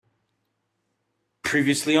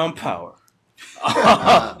Previously on Power.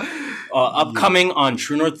 Upcoming on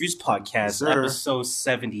True North Views podcast, episode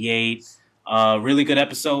 78. Really good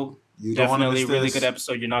episode. Definitely really good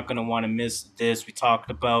episode. You're not going to want to miss this. We talked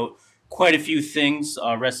about quite a few things.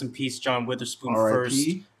 Rest in peace, John Witherspoon first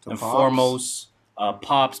and foremost.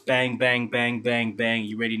 Pops, bang, bang, bang, bang, bang.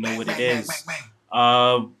 You already know what it is.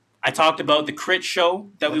 I talked about the Crit show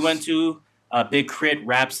that we went to. Big Crit,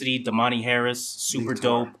 Rhapsody, Damani Harris, super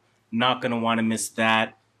dope. Not going to want to miss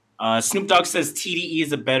that. Snoop Dogg says TDE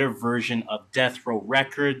is a better version of Death Row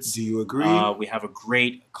Records. Do you agree? We have a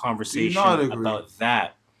great conversation about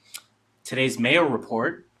that. Today's Mayo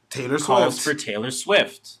report calls for Taylor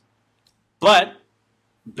Swift. But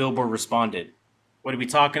Billboard responded. What are we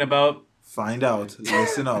talking about? Find out.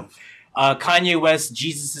 Listen up. Kanye West,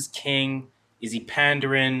 Jesus is King. Is he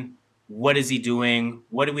pandering? What is he doing?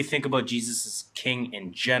 What do we think about Jesus is King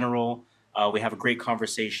in general? We have a great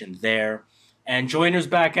conversation there. And Joyner's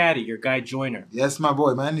back at it. Your guy Joyner. Yes, my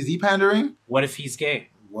boy, man. Is he pandering? What if he's gay?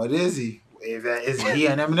 What is he? Is he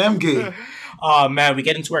an Eminem gay? Oh, man. We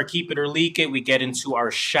get into our Keep It or Leak It. We get into our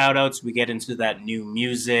shout-outs. We get into that new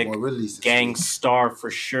music. Gang Star, for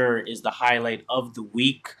sure, is the highlight of the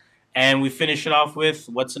week. And we finish it off with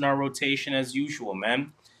what's in our rotation as usual,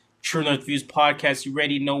 man. True North Views podcast. You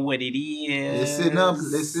already know what it is.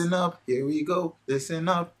 Listen up. Here we go. Listen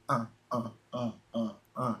up.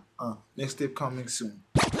 Next tip coming soon.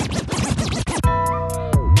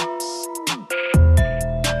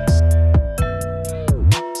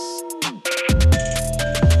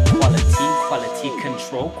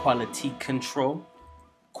 Quality control.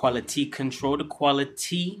 The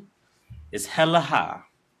quality is hella high.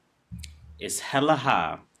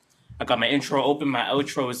 I got my intro open. My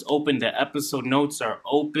outro is open. The episode notes are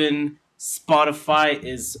open. Spotify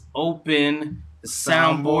is open. The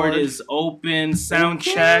soundboard is open. Sound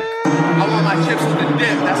check. I want my chips with the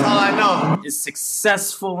dip. That's all I know. Is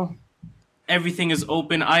successful. Everything is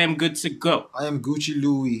open. I am good to go. I am Gucci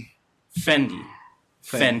Louis. Fendi.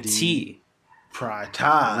 Fenty.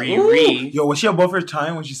 Prata. Riri. Yo, was she above her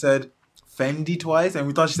time when she said Fendi twice? And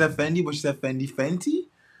we thought she said Fendi, but she said Fendi Fenty?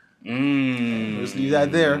 Let's leave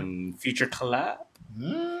that there. Future collab.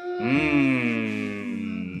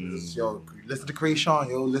 Yo, listen to Krayshawn.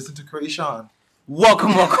 Listen to Krayshawn.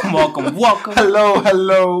 Welcome.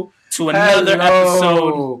 Hello. To another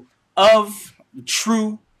episode of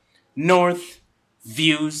True North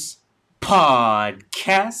Views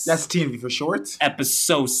podcast. That's TNV for short.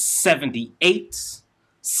 Episode 78.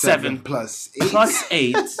 7 plus 8. Plus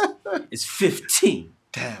 8 is 15.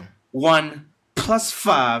 Damn. 1 plus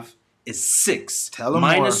 5 is 6. Tell them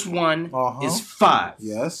Minus more. 1 is 5.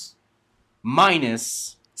 Yes.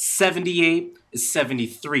 Minus 78 is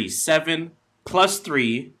 73. 7 plus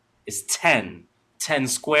 3 is 10. 10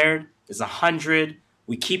 squared is 100.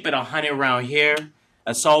 We keep it 100 around here.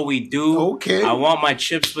 That's all we do. Okay. I want my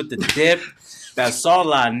chips with the dip. That's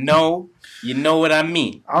all I know. You know what I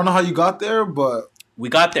mean. I don't know how you got there, but we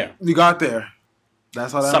got there.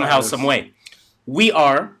 That's how that somehow, matters. some way. We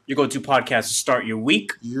are your go-to podcast to start your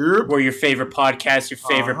week. Yep. We're your favorite podcast, your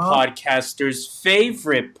favorite podcaster's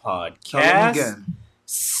favorite podcast. Tell them again.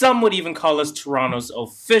 Some would even call us Toronto's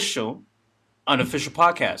unofficial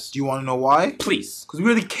podcast. Do you want to know why? Please. Because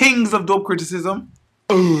we're the kings of dope criticism.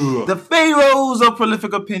 The pharaohs of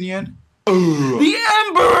prolific opinion. The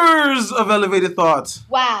embers of elevated thought.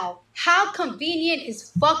 Wow. How convenient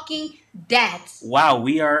is fucking that? Wow,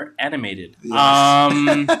 we are animated.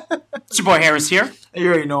 Yes. It's your boy Harris here. You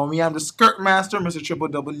already know me. I'm the skirt master, Mr. Triple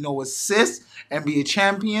Double No Assist, NBA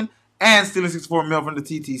champion, and stealing 64 mil from the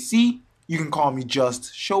TTC. You can call me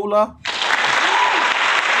just Shola.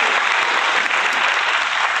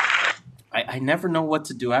 I never know what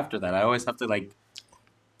to do after that. I always have to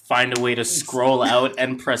find a way to scroll out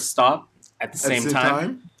and press stop at the same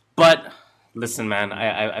time. But listen, man,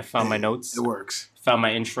 I found my notes. It works. Found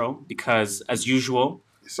my intro because, as usual,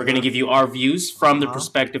 we're going to give you our views from the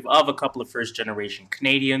perspective of a couple of first-generation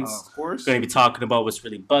Canadians. Of course. We're going to be talking about what's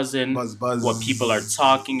really buzzing, Buzz. what people are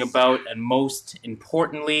talking about, and most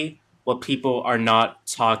importantly, what people are not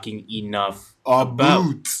talking enough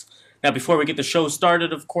about. Now, before we get the show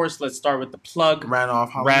started, of course, let's start with the plug. Ran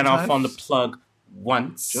off on the plug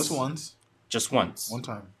once. Just once. One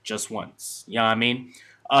time. Just once. You know what I mean?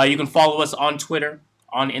 You can follow us on Twitter,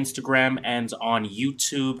 on Instagram, and on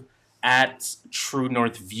YouTube at True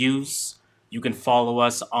North Views. You can follow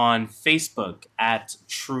us on Facebook at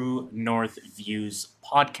True North Views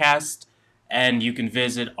Podcast. And you can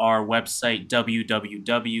visit our website,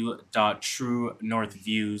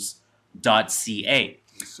 www.truenorthviews.ca.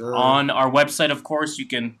 Sir. On our website, of course, you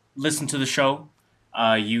can listen to the show.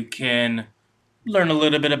 You can learn a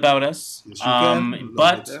little bit about us. Yes, you can.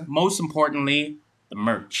 But most importantly, the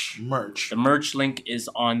merch. Merch. The merch link is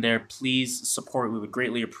on there. Please support. We would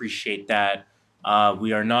greatly appreciate that.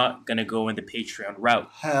 We are not going to go in the Patreon route.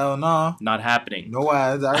 Hell no. Not happening. No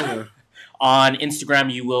ads either. On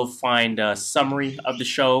Instagram, you will find a summary of the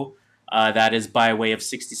show. That is by way of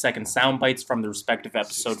 60-second sound bites from the respective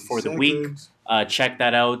episode for the week. Check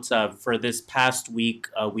that out. For this past week,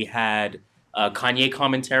 we had Kanye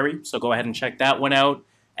commentary, so go ahead and check that one out.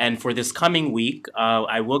 And for this coming week,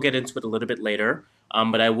 I will get into it a little bit later,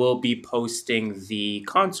 but I will be posting the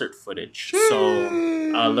concert footage. So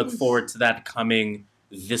look forward to that coming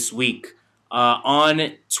this week.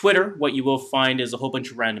 On Twitter, what you will find is a whole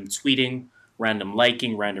bunch of random tweeting, random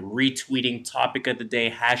liking, random retweeting, topic of the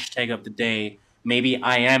day, hashtag of the day. Maybe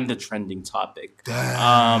I am the trending topic.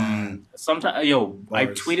 Sometimes, I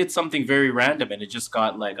tweeted something very random and it just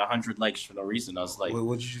got like 100 likes for no reason. I was like,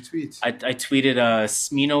 what did you tweet? I tweeted,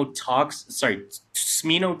 Smino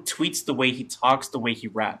tweets the way he talks, the way he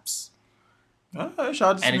raps. Shout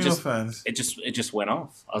out to Smino fans. It just went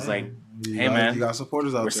off. I was like, hey man, you got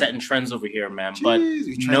supporters out there. We're setting trends over here, man.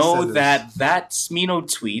 Jeez, but know that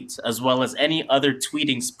Smino tweet, as well as any other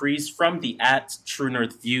tweeting sprees from the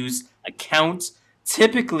 @TrueNorthViews account,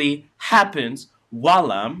 typically happens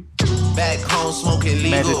while I'm back home smoking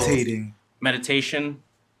legal. Meditation,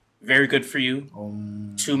 very good for you.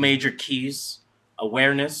 2 major keys: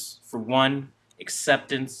 awareness for 1,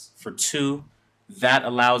 acceptance for 2. That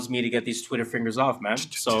allows me to get these Twitter fingers off, man.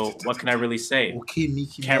 So what can I really say? Okay,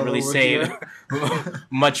 Mickey. Can't really say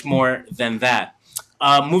much more than that.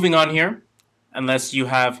 Moving on here, unless you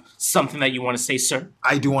have something that you want to say, sir.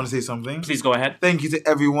 I do want to say something. Please go ahead. Thank you to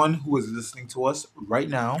everyone who is listening to us right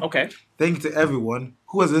now. Okay. Thank you to everyone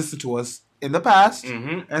who has listened to us in the past.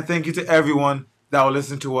 Mm-hmm. And thank you to everyone that will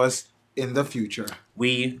listen to us in the future.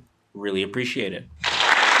 We really appreciate it.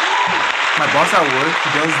 My boss at work,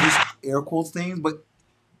 he does these air quotes things, but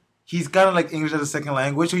he's kind of like English as a second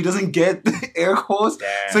language, so he doesn't get air quotes.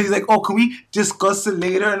 Damn. So he's like, can we discuss it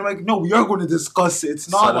later? And I'm like, no, we are going to discuss it. It's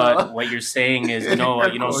not so what you're saying is, you know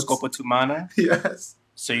Scopa Tumana? Yes.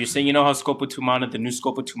 So you're saying, how Scopa Tumana, the new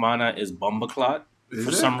Scopa Tumana is Bumbaclot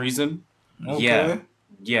for some reason? Okay.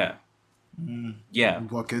 Yeah. Yeah.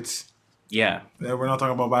 Buckets. Yeah. We're not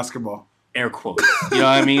talking about basketball. Air quotes. You know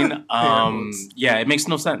what I mean? Yeah, it makes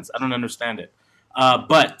no sense. I don't understand it.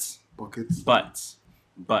 But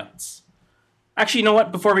actually, you know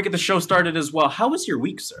what? Before we get the show started as well, how was your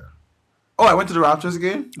week, sir? I went to the Raptors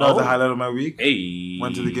game. That was the highlight of my week. Hey.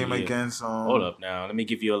 Went to the game against... Hold up now. Let me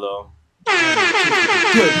give you a little...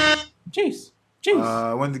 Good. Jeez.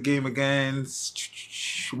 Went to the game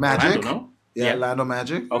against Magic. Yeah, Orlando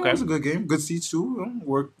Magic. Okay. It was a good game. Good seats, too.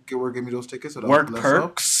 Work gave me those tickets. So Work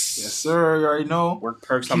perks. Yes, sir. You already know. Work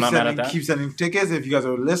perks. I'm not mad at that. Keep sending tickets. If you guys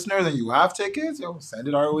are listeners and you have tickets, send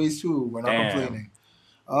it our ways, too. We're not complaining.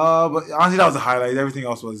 But honestly, that was a highlight. Everything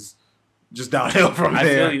else was just downhill from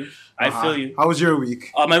there. I feel you. How was your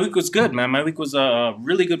week? My week was good, man. My week was a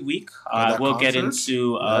really good week. We'll get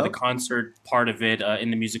into the concert part of it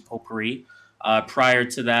in the music potpourri. Prior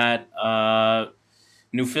to that,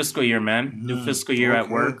 new fiscal year, man. New fiscal year at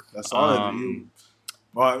work. That's all.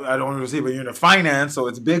 Well, I don't want to say, but you're in the finance, so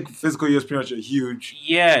it's big. Fiscal year is pretty much a huge.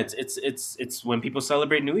 Yeah, it's when people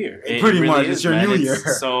celebrate New Year. Pretty really much, it's your New Year.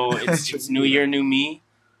 So it's New Year, new me.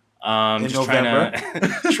 Just November.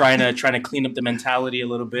 trying to clean up the mentality a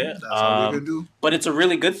little bit. That's all we can do. But it's a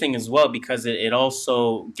really good thing as well because it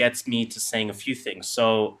also gets me to saying a few things.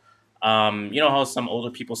 So, you know how some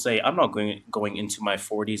older people say, I'm not going into my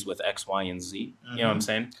 40s with X, Y, and Z. Mm-hmm. You know what I'm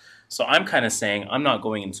saying? So I'm kind of saying I'm not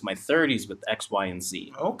going into my 30s with X, Y, and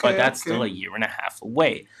Z. Okay, but that's still a year and a half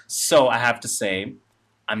away. So I have to say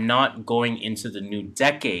I'm not going into the new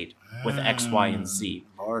decade with X, Y, and Z.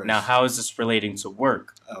 Bars. Now, how is this relating to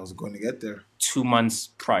work? I was going to get there. 2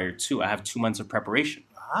 months prior to. I have 2 months of preparation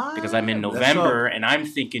because I'm in November and I'm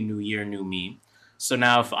thinking new year, new me. So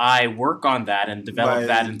now if I work on that and develop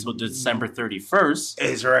that until December 31st.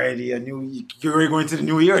 It's already you're going to the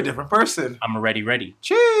new year, a different person. I'm already ready.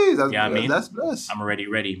 Jeez. That's blessed. I'm already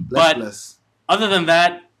ready. Bless. Other than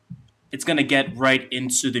that, it's going to get right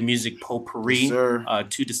into the music potpourri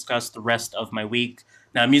to discuss the rest of my week.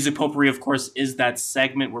 Now, music potpourri, of course, is that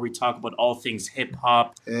segment where we talk about all things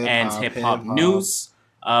hip-hop and hip-hop news.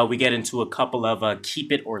 We get into a couple of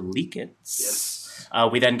Keep It or Leak It. Yes.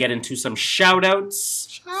 We then get into some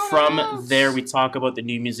shout-outs. From there, we talk about the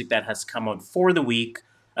new music that has come out for the week,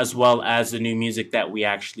 as well as the new music that we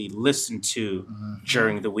actually listened to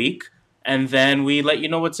during the week. And then we let you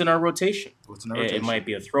know what's in our rotation. It might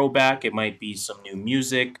be a throwback. It might be some new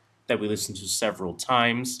music that we listened to several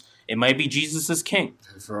times. It might be Jesus is King.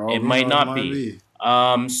 It might not be.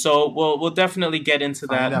 So we'll definitely get into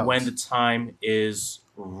that when the time is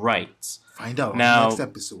right. Find out now, next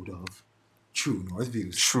episode of True North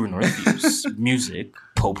Views. True North Views. Music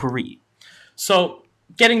Potpourri. So,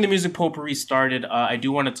 getting the Music Potpourri started, I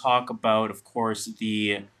do want to talk about, of course,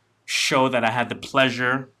 the show that I had the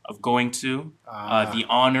pleasure of going to, the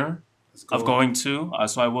honor of going to.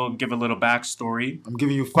 So I will give a little backstory. I'm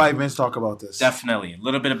giving you 5 minutes to talk about this. Definitely. A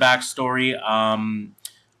little bit of backstory.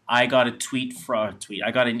 I got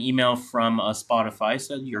I got an email from Spotify,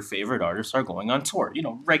 said your favorite artists are going on tour.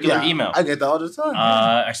 Regular email. I get that all the time.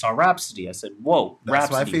 I saw Rhapsody. I said, whoa,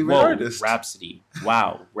 that's Rhapsody. My favorite artist. Rhapsody.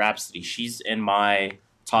 Wow, Rhapsody. She's in my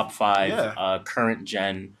top 5 current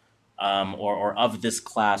gen or of this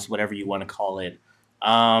class, whatever you want to call it. So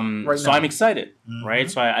I'm excited,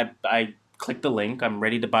 right? So I clicked the link. I'm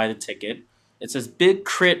ready to buy the ticket. It says Big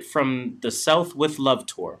Crit from the South with Love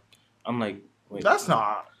Tour. I'm like, wait. That's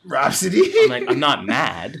not Rhapsody. I'm like, I'm not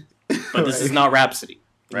mad, but this is not Rhapsody,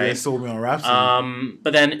 right? Yeah, sold me on Rhapsody.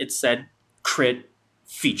 But then it said Crit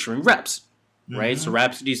featuring Rhapsody, right? So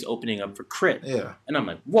Rhapsody's opening up for Crit. Yeah. And I'm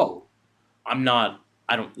like, whoa, I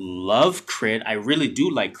don't love Crit. I really do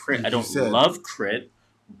like Crit. I don't love Crit,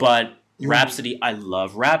 but Rhapsody, I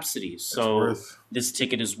love Rhapsody. So this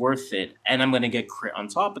ticket is worth it. And I'm going to get Crit on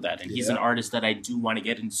top of that. And he's an artist that I do want to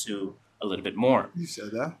get into a little bit more. You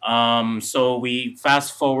said that. So we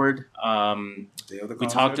fast forward. We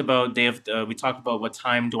talked about what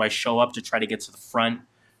time do I show up to try to get to the front.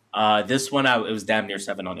 This one, it was damn near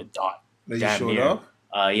 7 on the dot. You showed up?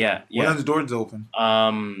 Yeah. When are the doors open?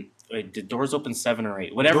 Wait, did doors open 7 or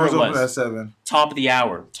 8? Whatever doors it was. Open at 7. Top of the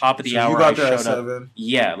hour. You got there at 7.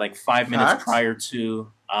 Yeah, like 5 minutes prior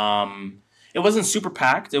to. It wasn't super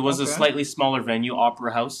packed. It was a slightly smaller venue,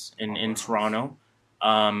 Opera House in Toronto.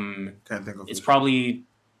 Can't think of it's probably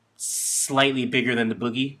slightly bigger than the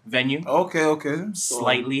Boogie venue. Okay.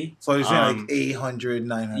 Slightly. So you're saying like 800,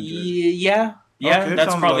 900? Yeah. Okay,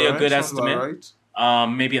 that's probably a good estimate. Right.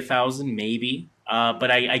 Maybe 1,000, maybe. But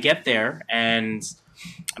I get there and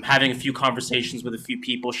I'm having a few conversations with a few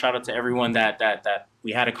people. Shout out to everyone that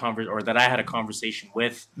we had that I had a conversation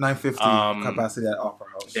with. 950 capacity at Opera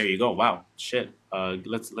House. There you go. Wow. Shit.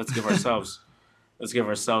 Let's give ourselves. Let's give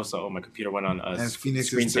ourselves. Oh, my computer went on a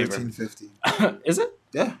Phoenix screensaver. Is 1350. Is it?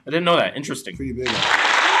 Yeah. I didn't know that. Interesting. Pretty big. Okay,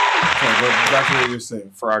 but back to what you're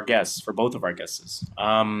saying. For our guests, for both of our guests.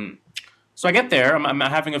 So I get there. I'm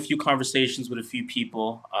having a few conversations with a few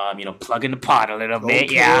people. Plugging the pot a little bit.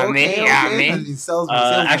 Okay.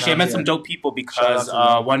 Actually, I met some dope people because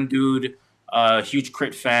one dude, huge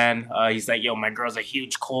Crit fan. He's like, yo, my girl's a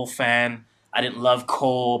huge Cole fan. I didn't love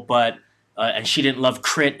Cole, but and she didn't love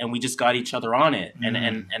Crit, and we just got each other on it.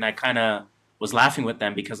 And I kind of was laughing with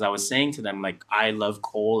them because I was saying to them, like, I love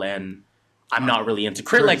Cole, and I'm not really into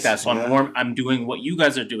Crit like that. So I'm doing what you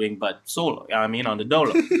guys are doing, but solo. On the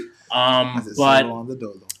dolo.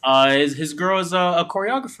 His girl is a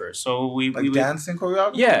choreographer, so we dancing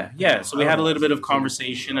choreographer. Yeah. So we had a little bit of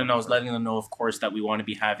conversation, and I was letting them know, of course, that we want to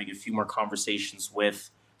be having a few more conversations with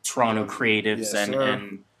Toronto creatives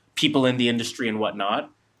and people in the industry and whatnot.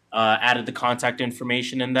 Added the contact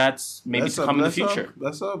information, and that's maybe to come in the future.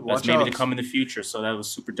 That's maybe to come in the future. So that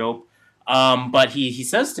was super dope. But he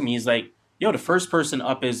says to me, he's like, yo, the first person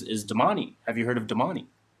up is Damani. Have you heard of Damani?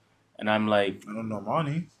 And I'm like, I don't know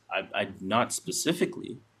Damani. I not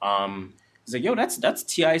specifically. He's like, yo, that's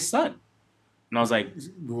T.I.'s son. And I was like,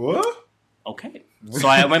 what? Okay. So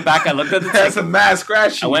I went back. I looked at the. That's a mad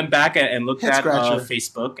scratch. I went back and looked at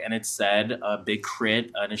Facebook, and it said Big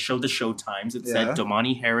Crit, and it showed the show times. It said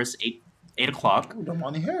Damani Harris 8 o'clock. Oh,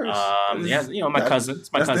 Damani Harris. My cousin.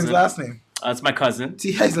 It's my cousin. That's his last name. It's my cousin.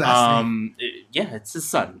 T.I.'s last name. It's his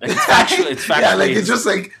son. It's factually. Yeah, like it's just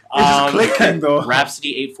clicking though.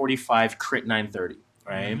 Rhapsody 8:45, Crit 9:30.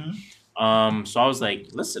 Right. Mm-hmm. So I was like,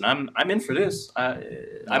 listen, I'm in for this.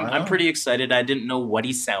 I'm pretty excited. I didn't know what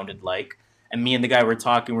he sounded like. And me and the guy were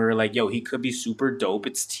talking. We were like, yo, he could be super dope.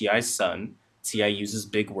 It's T.I.'s son. T.I. uses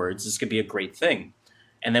big words. This could be a great thing.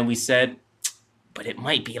 And then we said, but it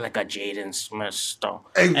might be like a Jaden Smith stuff.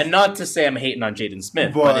 And not to say I'm hating on Jaden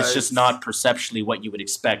Smith, but it's just not perceptually what you would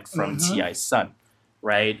expect from T.I.'s son.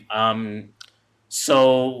 Right?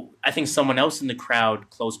 So I think someone else in the crowd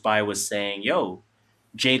close by was saying, yo,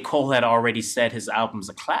 J. Cole had already said his album's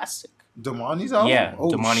a classic. Damani's album? Yeah,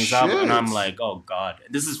 Damani's album. And I'm like, oh, God.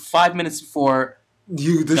 This is 5 minminutes before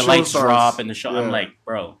the lights drop and the show. Yeah. I'm like,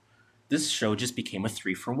 bro, this show just became a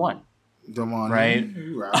 3-for-1.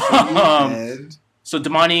 Damani. Right? So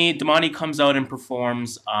Damani comes out and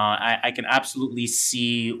performs. I can absolutely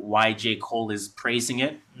see why J. Cole is praising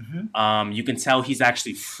it. Mm-hmm. You can tell he's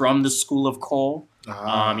actually from the school of Cole.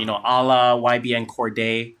 Ah. You know, a la YBN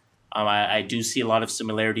Cordae. I do see a lot of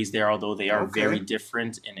similarities there, although they are very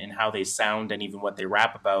different in how they sound and even what they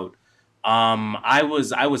rap about. I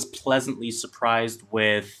was pleasantly surprised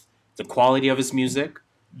with the quality of his music.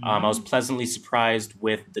 I was pleasantly surprised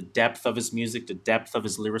with the depth of his music, the depth of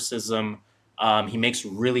his lyricism. He makes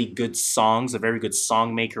really good songs, a very good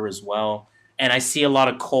song maker as well. And I see a lot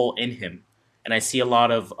of Cole in him. And I see a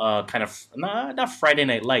lot of kind of, not Friday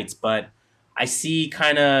Night Lights, but I see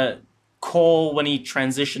kind of Cole when he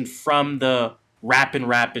transitioned from the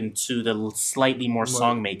rapping to the slightly more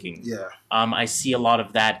song making. Yeah. I see a lot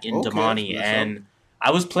of that in Damani. And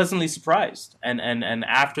I was pleasantly surprised. And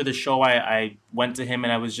after the show, I went to him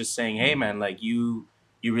and I was just saying, hey, man, like, you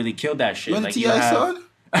really killed that shit. You like, T.I. son?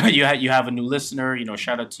 you have a new listener, you know,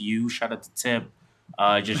 shout out to you, shout out to Tip,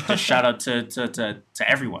 just shout out to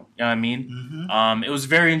everyone. You know what I mean? Mm-hmm. It was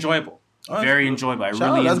very enjoyable. Very enjoyable. I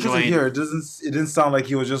really that's enjoyed good to hear. It didn't sound like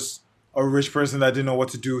he was just a rich person that didn't know what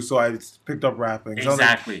to do, so I picked up rapping.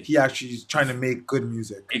 Exactly. Like he actually is trying to make good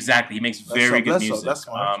music. Exactly. He makes very good music. That's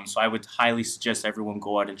smart. So I would highly suggest everyone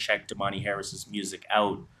go out and check Damani Harris's music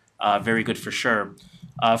out. Very good for sure.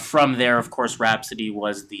 From there, of course, Rhapsody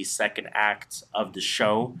was the second act of the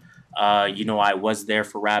show. You know, I was there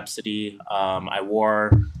for Rhapsody. I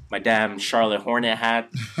wore my damn Charlotte Hornet hat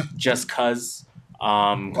just because.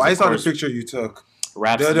 I saw the picture you took.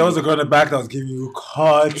 Rhapsody. There was a girl in the back that was giving you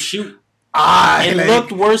cuts. It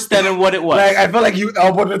looked worse than what it was. Like, I felt like you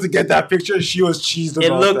elbowed her to get that picture and she was cheesed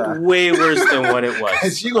about that. It looked way worse than what it was.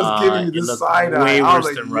 And she was giving you the side eye. Way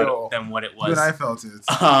worse than what it was. When I felt it.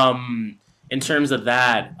 In terms of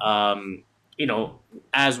that, you know,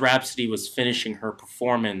 as Rhapsody was finishing her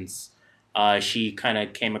performance, she kind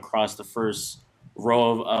of came across the first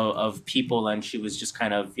row of people and she was just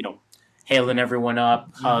kind of, you know, hailing everyone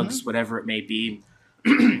up, hugs, whatever it may be.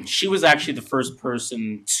 She was actually the first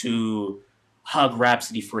person to hug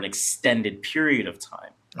Rhapsody for an extended period of time.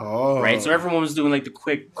 Oh. Right? So everyone was doing like the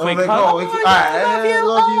quick hug. I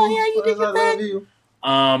love you.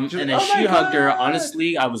 And then she hugged her.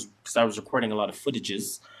 Honestly, because I was recording a lot of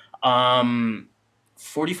footages.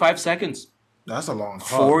 45 seconds. That's a long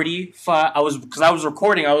hug. 45. Because I was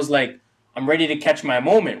recording, I was like, I'm ready to catch my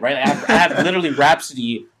moment, right? I have literally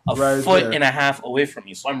Rhapsody a foot and a half away from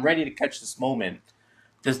me. So I'm ready to catch this moment.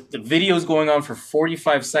 The video is going on for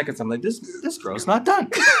 45 seconds. I'm like, this girl's not done.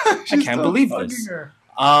 I can't believe this. Her.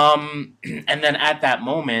 And then at that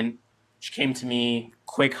moment, she came to me,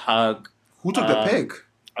 quick hug. Who took the pic?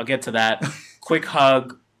 I'll get to that. Quick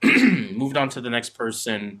hug. Moved on to the next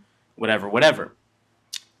person. Whatever.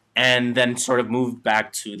 And then sort of moved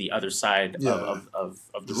back to the other side of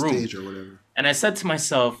the room. Stage or whatever. And I said to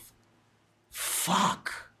myself,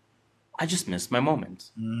 fuck. I just missed my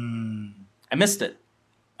moment. I missed it.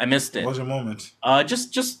 What was your moment?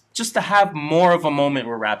 Just to have more of a moment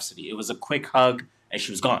with Rhapsody. It was a quick hug and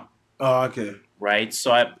she was gone. Oh, okay. Right?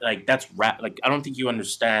 So that's rap. Like, I don't think you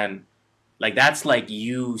understand. Like, that's like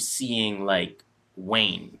you seeing like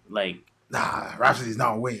Wayne. Like, nah, Rhapsody's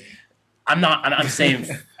not Wayne. I'm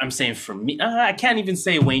saying for me, I can't even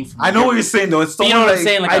say Wayne for me. I know what you're saying though. It's you know what I'm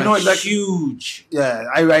saying? Like, I know a huge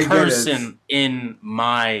I person in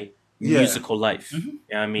my musical life. Mm-hmm. You know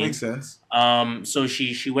what I mean? Makes sense. So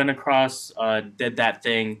she went across, did that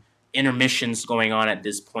thing. Intermissions going on at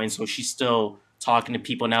this point, so she's still talking to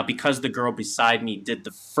people now because the girl beside me did the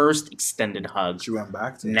first extended hug. She went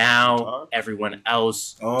back to now everyone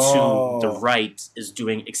else to the right is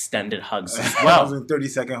doing extended hugs as well.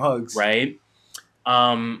 30-second hugs. Right?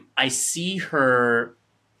 I see her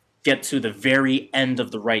get to the very end of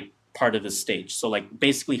the right part of the stage. So like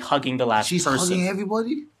basically hugging the last person. She's hugging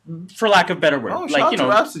everybody? For lack of better word. Like, you know,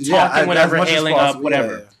 talking, whatever, hailing up,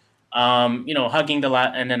 whatever. You know, hugging the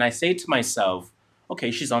last, and then I say to myself, okay,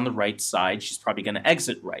 she's on the right side. She's probably going to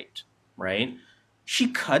exit right? She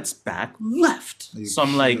cuts back left. So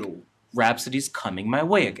I'm like, Rhapsody's coming my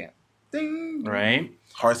way again. Ding. Right?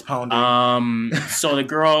 Hearts pounding. So the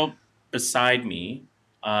girl beside me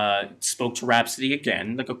spoke to Rhapsody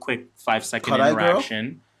again, like a quick 5-second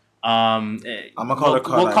interaction. I'm gonna call her.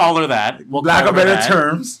 We'll call her that. Lack of better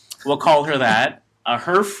terms. We'll call her that.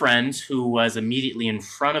 Her friend, who was immediately in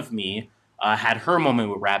front of me, had her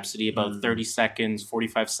moment with Rhapsody, about 30 seconds,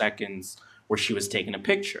 45 seconds, where she was taking a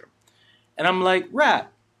picture. And I'm like,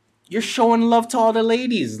 Rap, you're showing love to all the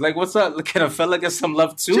ladies. Like, what's up? Can a fella get some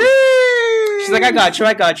love too? Jeez. She's like, I got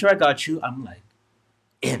you. I'm like,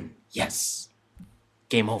 yes.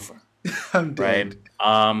 Game over. I'm dead.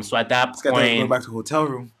 Right. So at that point, go back to the hotel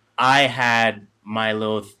room. I had my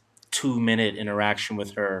little 2-minute interaction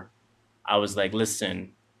with her. I was like,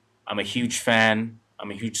 listen, I'm a huge fan.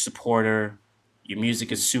 I'm a huge supporter. Your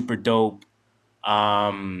music is super dope.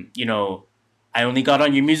 You know, I only got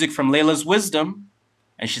on your music from Layla's Wisdom.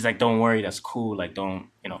 And she's like, don't worry, that's cool. Like, don't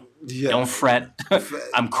fret.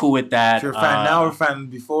 I'm cool with that. If you're a fan now or a fan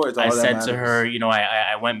before, it's all I that said matters. to her, you know,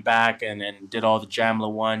 I went back and did all the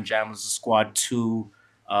Jamla 1, Jamla Squad 2,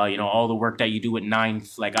 you know, all the work that you do at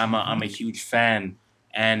Ninth. Like, I'm a huge fan.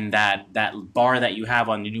 And that bar that you have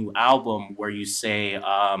on the new album where you say,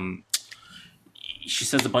 she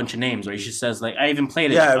says a bunch of names, or she says, like, I even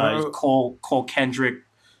played it. Yeah, Cole Kendrick,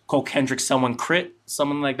 someone crit,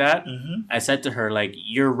 someone like that. Mm-hmm. I said to her, like,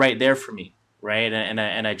 you're right there for me, right?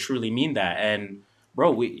 And I truly mean that. And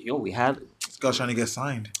bro, we had this girl's trying to get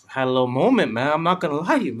signed. Had a little moment, man. I'm not gonna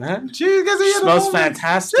lie to you, man. Jeez, guys, he smells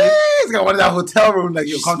fantastic. Jeez, got one of that hotel room. Like,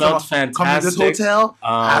 come to this hotel.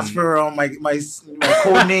 Ask for my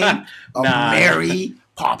code name, Mary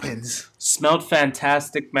Poppins. Smelled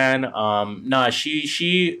fantastic, man.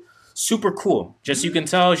 She super cool. Just you can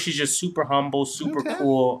tell she's just super humble, super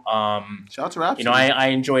cool. Shout out to Rhapsody. You know, I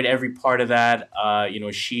enjoyed every part of that. You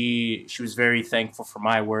know, she was very thankful for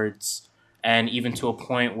my words, and even to a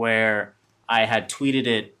point where I had tweeted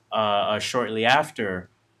it shortly after,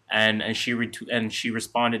 and she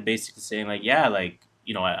responded basically saying, like, yeah, like,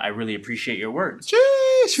 you know, I really appreciate your words.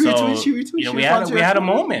 She retweeted. You know, we had a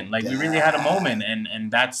moment. Like, we really had a moment,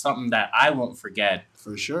 and that's something that I won't forget.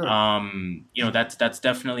 For sure. You know, that's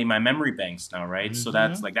definitely my memory banks now, right? Mm-hmm. So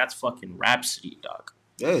that's fucking Rhapsody, dog.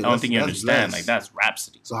 Yeah, I don't think you understand. Like, that's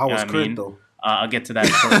Rhapsody. So how was Crit, though? I'll get to that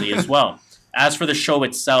shortly as well. As for the show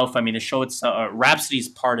itself, I mean, the show itself, Rhapsody's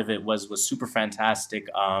part of it was super fantastic.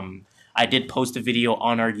 I did post a video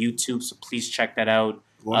on our YouTube, so please check that out.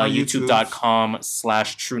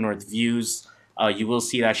 YouTube.com/TrueNorthViews. You will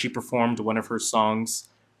see that she performed one of her songs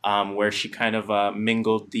where she kind of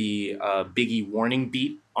mingled the Biggie Warning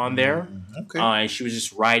beat on there. Okay. And she was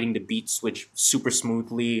just riding the beat switch super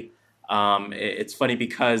smoothly. It's funny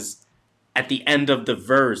because at the end of the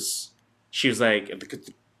verse, she was like,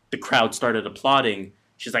 the crowd started applauding.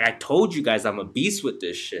 She's like, I told you guys I'm a beast with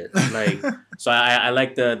this shit. Like, so I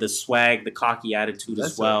like the swag, the cocky attitude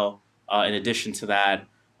as well. In addition to that,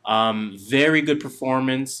 very good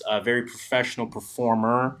performance, very professional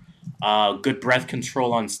performer, good breath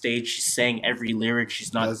control on stage. She's saying every lyric.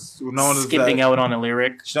 She's not skipping out on a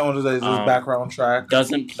lyric. She's not one of those background track.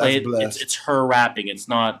 Doesn't play it. It's her rapping. It's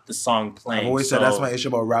not the song playing. I've always said that's my issue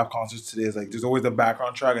about rap concerts today. Is like there's always the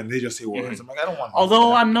background track and they just say words. Mm-hmm. I'm like, I don't want.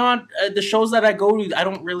 Although I'm not the shows that I go to, I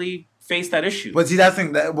don't really face that issue. But see, that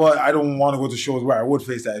thing that I don't want to go to shows where I would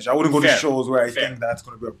face that issue. I wouldn't go to shows where I think that's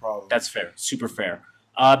going to be a problem. That's fair. Super fair.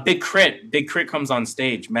 Big Crit comes on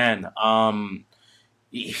stage, man. I'm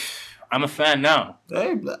a fan now.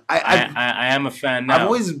 I am a fan now. I've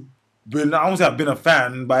always been. I won't say I've been a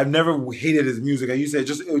fan, but I've never hated his music. Like you said,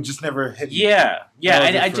 it just never hit me. Yeah.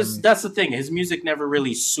 I just that's the thing. His music never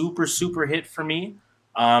really super hit for me.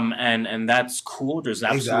 And that's cool. There's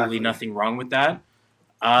absolutely nothing wrong with that.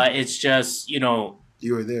 It's just, you know,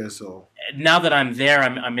 you were there, so now that I'm there,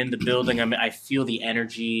 I'm in the building. I feel the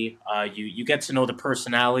energy. You get to know the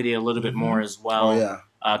personality a little bit more as well. Oh yeah.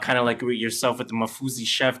 Kind of like yourself with the Mafuzi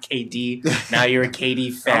chef KD. Now you're a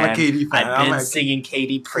KD fan. I'm a KD fan. I've been singing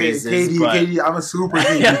KD praises. KD, I'm a super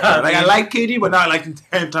KD fan. Like I like KD, but not like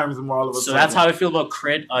 10 times more all of a sudden. So that's how I feel about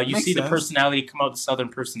Crit. You Makes see sense. the personality come out, the Southern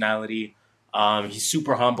personality. He's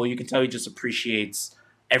super humble. You can tell he just appreciates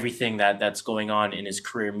everything that's going on in his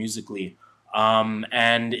career musically.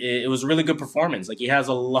 And it was a really good performance. Like, he has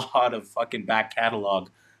a lot of fucking back catalog.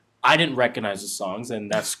 I didn't recognize the songs,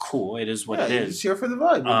 and that's cool. It is what it is. It's here for the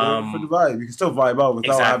vibe. For the vibe. You can still vibe out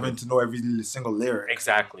without having to know every single lyric.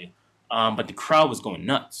 Exactly. But the crowd was going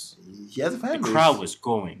nuts. He has a fan base. The crowd was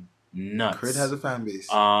going nuts. Crit has a fan base.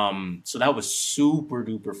 So that was super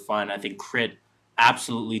duper fun. I think Crit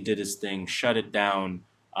absolutely did his thing, shut it down.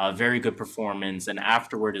 Very good performance, and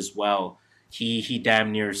afterward as well, he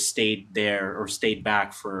damn near stayed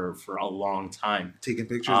back for a long time, taking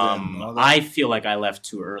pictures. And all that. I feel like I left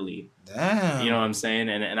too early. Damn, you know what I'm saying?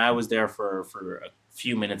 And I was there for a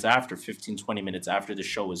few minutes after, 15-20 minutes after the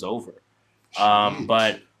show was over.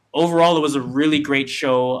 But overall, it was a really great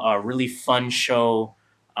show, a really fun show.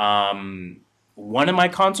 One of my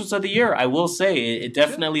concerts of the year, I will say, it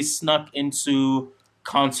definitely snuck into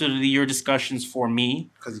concert of the year discussions for me,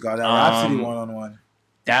 because you got that Rhapsody one-on-one.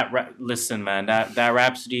 Listen, man, that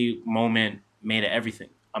Rhapsody moment made it everything.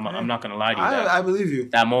 I'm not gonna lie to you. I believe you.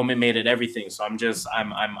 That moment made it everything. So I'm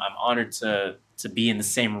honored to to be in the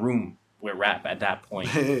same room with rap at that point.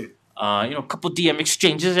 A couple DM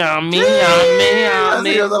exchanges on me. I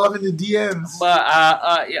was loving the DMs. But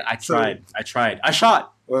I tried. I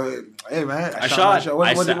shot. Hey man, I shot.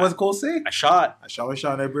 What's Cole say? I shot. I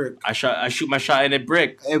shot in a brick. I shoot my shot in a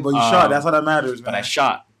brick. Hey, but you shot. That's all that matters, man. But I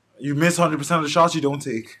shot. You miss 100% of the shots you don't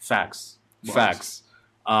take. Facts.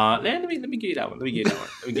 Let me give you that one. Let me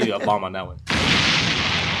give you a bomb on that one.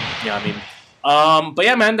 Yeah, I mean, but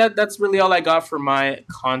yeah, man, that's really all I got for my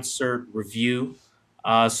concert review.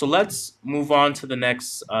 So let's move on to the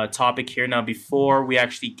next topic here. Now, before we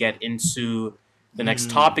actually get into the next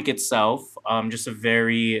topic itself, just a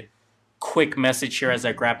very quick message here as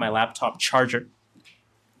I grab my laptop charger.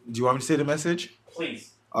 Do you want me to say the message?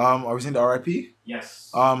 Please. Are we saying the RIP?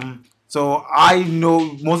 Yes. So I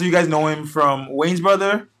know most of you guys know him from Wayne's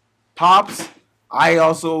brother, Pops. I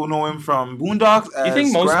also know him from Boondocks. You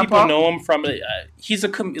think most people know him from? He's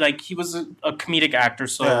he was a comedic actor,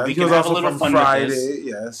 so we can have a little fun with this.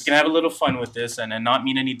 Yes, we can have a little fun with this, and not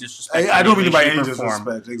mean any disrespect. I don't mean to by any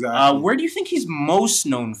disrespect. Exactly. Where do you think he's most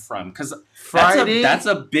known from? Because Friday. That's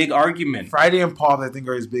a big argument. Friday and Pops, I think,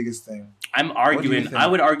 are his biggest thing. I'm arguing. I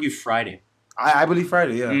would argue Friday. I believe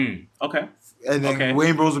Friday. Yeah. Okay. And then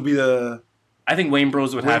Wayne Bros would be the. I think Wayne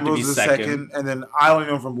Bros would have to be second, and then I only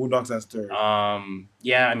know him from Boondocks as third.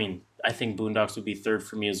 Yeah, I mean, I think Boondocks would be third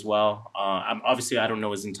for me as well. I don't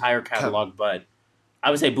know his entire catalog, but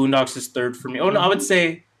I would say Boondocks is third for me. Oh no, I would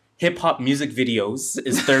say hip hop music videos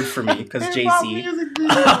is third for me because JC.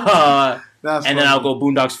 And then I'll go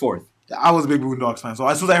Boondocks fourth. I was a big Boondocks fan, so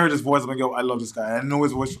as soon as I heard his voice, I'm like, yo, I love this guy. I know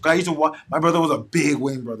his voice. I used to watch. My brother was a big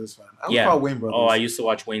Wayne Brothers fan. I was Wayne Brothers. Oh, I used to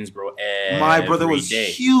watch Wayne's Bro My brother was a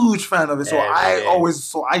huge fan of it, so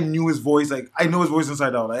I knew his voice. Like I know his voice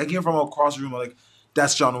inside out. Like I came from across the room, like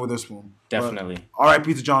that's John Witherspoon. Definitely.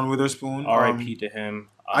 R.I.P. to John Witherspoon. R.I.P. to him.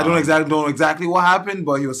 I don't exactly what happened,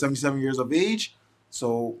 but he was 77 years of age,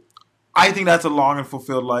 so I think that's a long and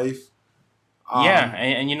fulfilled life.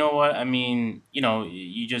 And you know what? I mean,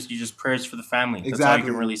 you just prayers for the family. That's all you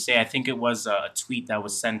can really say. I think it was a tweet that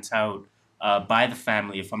was sent out by the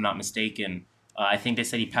family, if I'm not mistaken. I think they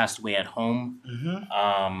said he passed away at home. Mm-hmm.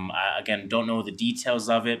 I, again, don't know the details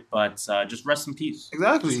of it, but just rest in peace.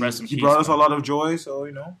 Exactly. Just rest in peace. He brought us a lot of joy, so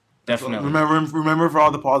Definitely. Remember for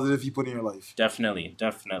all the positive he put in your life. Definitely.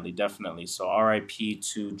 So R.I.P.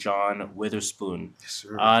 to John Witherspoon. Yes,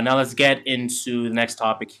 sir. Now let's get into the next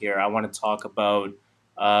topic here. I want to talk about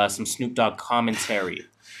some Snoop Dogg commentary.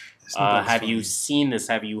 Have you seen this?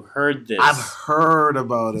 Have you heard this? I've heard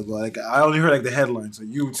about it, but I only heard the headline. So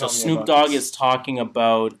you tell me Snoop Dogg is talking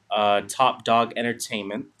about Top Dog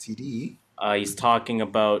Entertainment. TDE. He's talking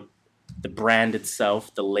about the brand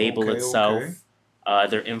itself, the label itself. Okay.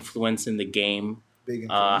 Their influence in the game, big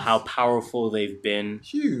how powerful they've been,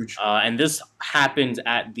 huge, and this happened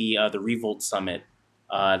at the Revolt Summit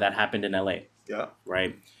that happened in LA. Yeah,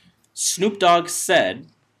 right. Snoop Dogg said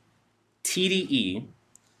TDE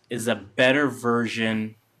is a better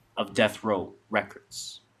version of Death Row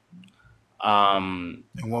Records. In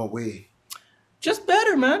what way? Just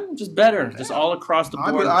better, man. Just better. Yeah. Just all across the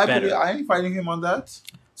board. Better. I ain't fighting him on that.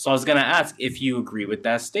 So I was gonna ask if you agree with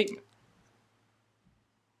that statement.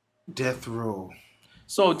 Death Row.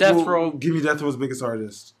 So Death Row. Give me Death Row's biggest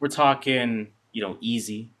artist. We're talking,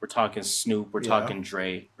 Easy. We're talking Snoop. We're talking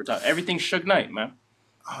Dre. We're talking everything. Suge Knight, man.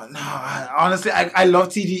 Honestly, I love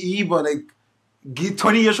TDE, but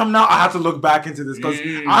 20 years from now, I have to look back into this because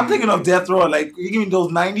I'm thinking of Death Row. Like you give me those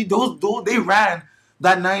 90s, those they ran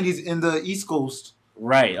that 90s in the East Coast.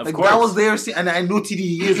 Right, of course. That was there, and I know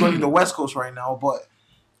TDE is running the West Coast right now, but.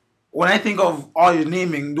 When I think of all you're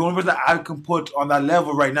naming, the only person that I can put on that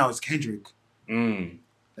level right now is Kendrick.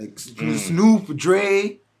 Snoop,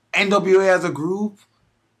 Dre, NWA as a group,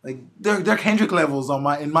 they're Kendrick levels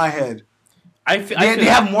in my head. They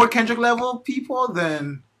have more Kendrick level people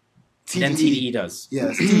than TDE. Than TDE does.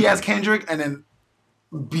 Yes, TDE has Kendrick and then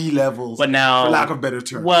B levels. But now, for lack of better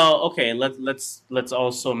term. Well, okay, let's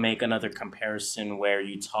also make another comparison where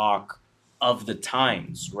you talk of the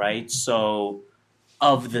times, right? So.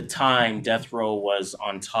 Of the time, Death Row was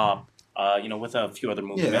on top, with a few other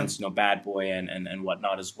movements, Bad Boy and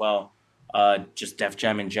whatnot as well, just Def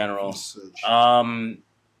Jam in general.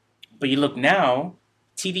 But you look now,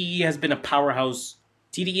 TDE has been a powerhouse.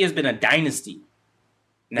 TDE has been a dynasty.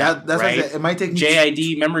 Now, that's right? It might take me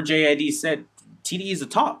JID. Remember, JID said TDE is the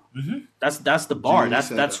top. Mm-hmm. That's the bar.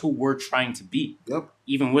 That's who we're trying to beat. Yep.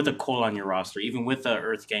 Even with a Cole on your roster, even with a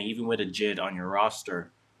Earth Gang, even with a JID on your roster.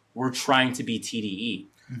 We're trying to be TDE.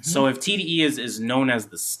 Mm-hmm. So if TDE is known as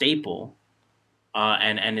the staple,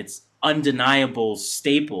 and it's undeniable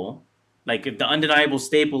staple, Like, the undeniable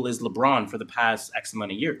staple is LeBron for the past X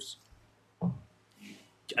amount of years.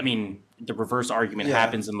 I mean, the reverse argument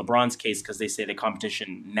happens in LeBron's case because they say the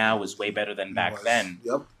competition now is way better than back then.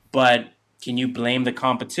 Yep. But can you blame the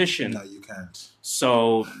competition? No, you can't.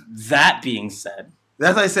 So, that being said...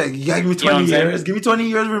 That's what I said. You gotta give me 20 years. Give me 20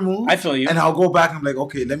 years removed. I feel you. And I'll go back and be like,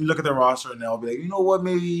 okay, let me look at the roster and I'll be like, you know what,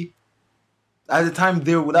 maybe... At the time,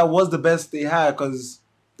 that was the best they had because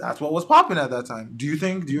that's what was popping at that time. Do you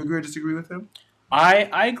agree or disagree with him?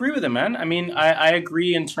 I agree with him, man. I mean, I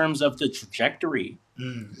agree in terms of the trajectory.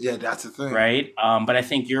 Yeah, that's the thing. Right? But I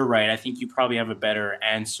think you're right. I think you probably have a better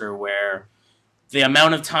answer where the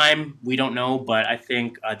amount of time, we don't know, but I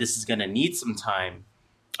think this is going to need some time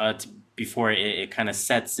before it kind of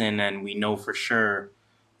sets in and we know for sure,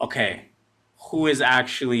 okay, who is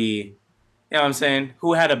actually... You know what I'm saying?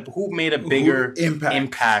 Who made a bigger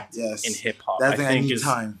impact in hip hop? I think is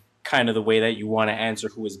kind of the way that you want to answer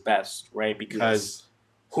who is best, right? Because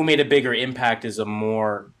who made a bigger impact is a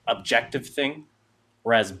more objective thing,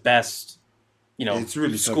 whereas best, it's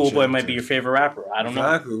really Schoolboy might be your favorite rapper. I don't know.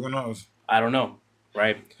 Exactly. Who knows? I don't know,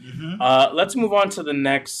 right? Let's move on to the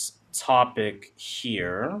next topic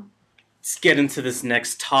here. Let's get into this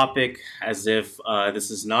next topic as if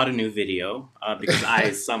this is not a new video because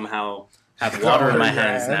I somehow... have water in my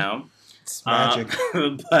hands now. It's magic.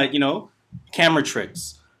 But, camera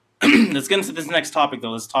tricks. Let's get into this next topic, though.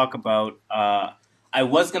 Let's talk about... I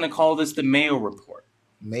was going to call this the Mayo Report.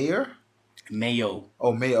 Mayor? Mayo.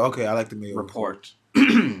 Oh, Mayo. Okay, I like the Mayo Report.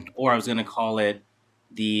 Or I was going to call it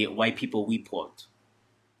the White People Report.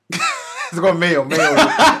 It's called Mayo. The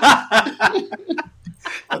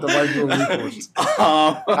White People Report.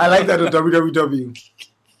 I like that in WWW.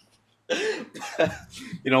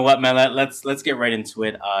 You know what, man? Let's get right into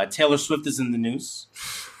it. Taylor Swift is in the news.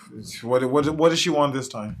 What does she want this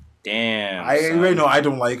time? Damn. I already know I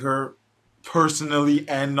don't like her personally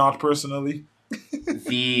and not personally.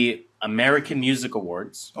 The American Music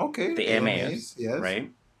Awards. Okay. The AMAs. Yes.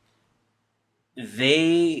 Right?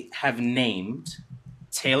 They have named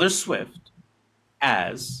Taylor Swift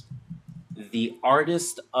as the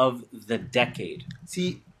Artist of the Decade.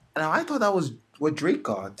 See, now I thought that was what Drake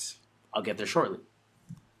got. I'll get there shortly.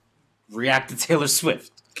 React to Taylor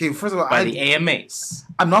Swift. Okay, first of all, by the AMAs.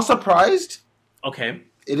 I'm not surprised. Okay.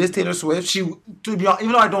 It is Taylor Swift. To be honest,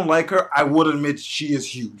 even though I don't like her, I would admit she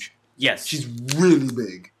is huge. Yes. She's really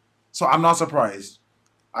big. So I'm not surprised.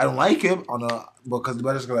 I don't like him because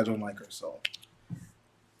I don't like her. So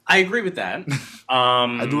I agree with that.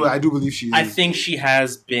 I do believe she is. I think she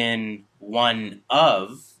has been one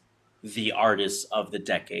of the artists of the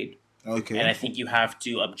decade. Okay. And I think you have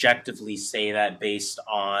to objectively say that based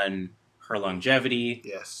on her longevity.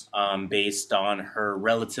 Yes. Based on her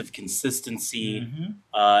relative consistency.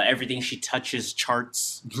 Everything she touches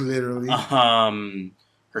charts. Literally.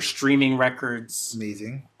 Her streaming records.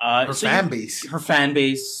 Amazing. Her fan base. Her fan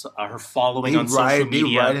base. Her following on social media.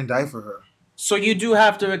 They ride and die for her. So you do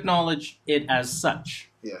have to acknowledge it as such.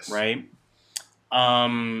 Yes. Right?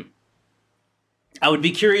 I would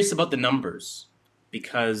be curious about the numbers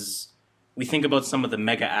because we think about some of the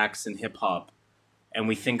mega acts in hip hop and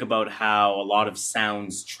we think about how a lot of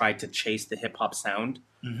sounds try to chase the hip hop sound.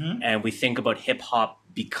 And we think about hip hop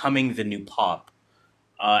becoming the new pop.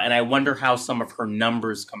 And I wonder how some of her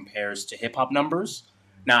numbers compares to hip hop numbers.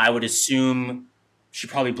 Now, I would assume she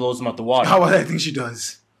probably blows them out the water. I think she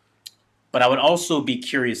does. But I would also be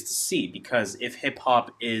curious to see because if hip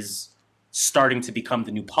hop is starting to become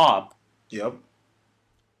the new pop, yep,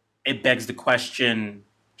 it begs the question: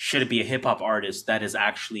 should it be a hip hop artist that is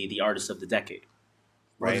actually the artist of the decade?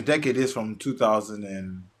 Right. Well, the decade is from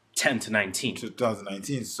 2010 to 19.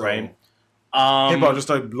 2019. So right. Hip hop just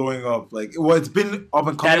started blowing up. It's been up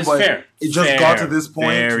and coming, but fair. It just got to this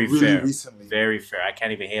point really recently. Very fair. I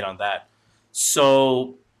can't even hate on that.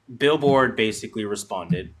 So Billboard basically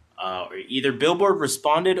responded. Either Billboard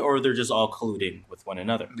responded or they're just all colluding with one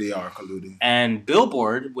another. They are colluding. And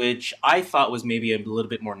Billboard, which I thought was maybe a little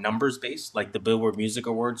bit more numbers based, like the Billboard Music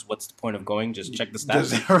Awards, what's the point of going? Just check the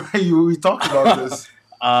stats. We talked about this.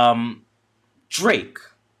 Drake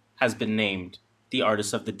has been named the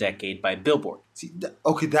Artist of the Decade by Billboard. See,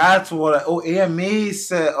 okay, that's what AMA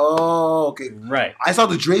said. Oh, okay. Right. I saw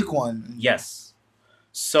the Drake one. Yes.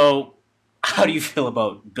 So, how do you feel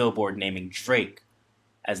about Billboard naming Drake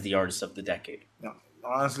as the Artist of the Decade? No,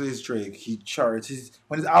 honestly, it's Drake. He charts.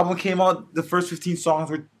 When his album came out, the first 15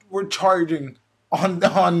 songs were charging on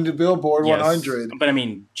the Billboard 100. But I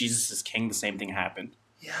mean, Jesus is King, the same thing happened.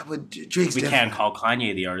 Yeah, but Drake's We can't call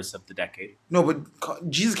Kanye the artist of the decade. No, but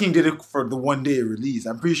Jesus King did it for the one day it released.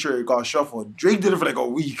 I'm pretty sure it got shuffled. Drake did it for like a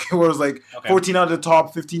week. Where it was like 14 out of the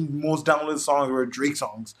top 15 most downloaded songs were Drake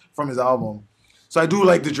songs from his album. So I do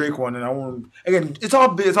like the Drake one, and I won't. Again, it's all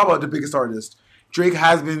about the biggest artist. Drake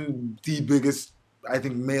has been the biggest, I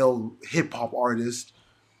think, male hip hop artist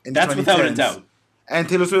in the 2010s. That's without a doubt. And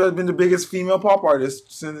Taylor Swift has been the biggest female pop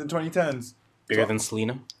artist since the 2010s. Bigger than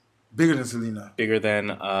Selena? Bigger than Selena. Bigger than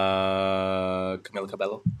Camila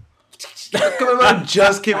Cabello? Camila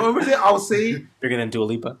just came over there. I'll say bigger than Dua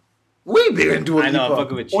Lipa. Way bigger than Dua Lipa. I know, I'm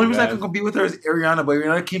fucking with you. Only person I can compete with her is Ariana, but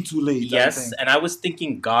Ariana came too late. Yes, and I was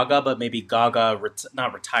thinking Gaga, but maybe Gaga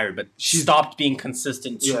not retired, but she stopped being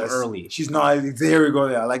consistent too early. She's not. There we go.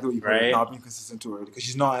 Yeah, I like the way you put it. Not being consistent too early because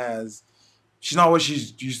she's not what she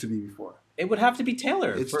used to be before. It would have to be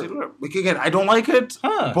Taylor. It's Taylor. Like, again, I don't like it,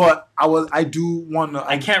 but I do want to.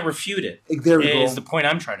 I can't refute it. There we go. Is the point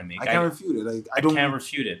I'm trying to make. I can't refute it. I can't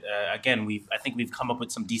refute it. Again, I think we've come up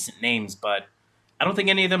with some decent names, but I don't think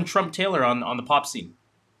any of them trump Taylor on the pop scene.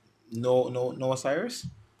 No, Noah Cyrus.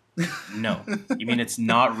 No, you mean it's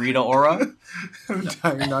not Rita Ora?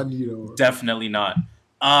 Not Rita Ora. Definitely not.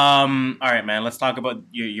 All right, man. Let's talk about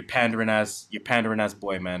your pandering ass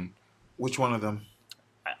boy, man. Which one of them?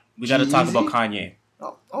 We got to talk about Kanye.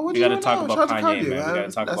 We got to talk about Kanye, man. We got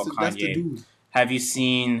to talk about Kanye. Have you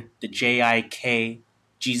seen the JIK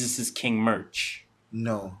Jesus is King merch?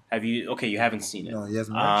 No. Have you? Okay, you haven't seen it. No, he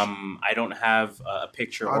hasn't. I don't have a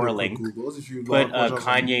picture or a link. Put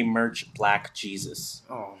Kanye merch Black Jesus.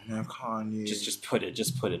 Oh man, Kanye. Just put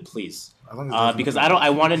it, please. Because I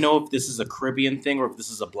want to know if this is a Caribbean thing or if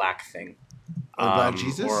this is a black thing. Black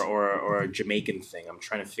Jesus? Or a Jamaican thing. I'm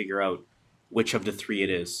trying to figure out which of the three it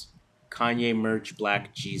is. Kanye merch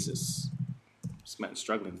Black Jesus. This man's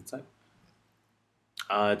struggling to type.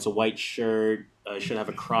 It's a white shirt. It should have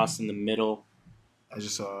a cross in the middle. I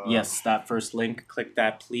just saw. Yes, that first link. Click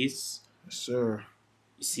that, please. Yes, sir.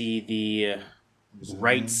 You see the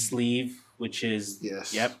right sleeve, which is...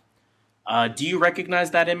 Yes. Yep. Do you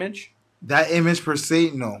recognize that image? That image per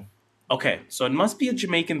se, no. Okay, so it must be a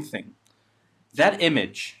Jamaican thing. That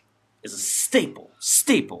image is a staple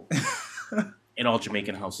in all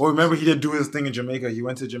Jamaican households. Well, remember, he did do his thing in Jamaica. He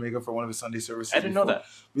went to Jamaica for one of his Sunday services. I didn't know that.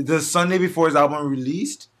 The Sunday before his album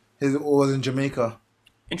released, it was in Jamaica.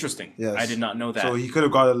 Interesting. Yes. I did not know that. So he could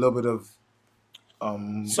have got a little bit of...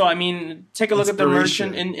 so, I mean, take a look at the merch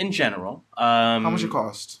in general. How much it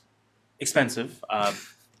cost? Expensive.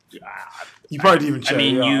 You probably didn't even check. I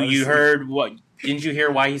mean, you heard what... Didn't you hear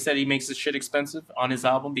why he said he makes this shit expensive on his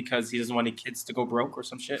album? Because he doesn't want any kids to go broke or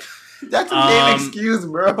some shit? That's a lame excuse,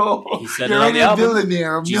 bro. He said it on the album.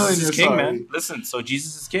 Billionaire. Jesus is king, man. Listen, so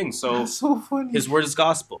Jesus is king. So that's so funny. His word is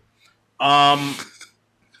gospel.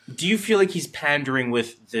 Do you feel like he's pandering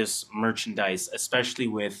with this merchandise, especially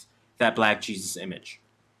with that Black Jesus image?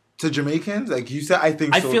 To Jamaicans? Like you said, I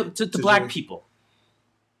think so. I feel to Black people.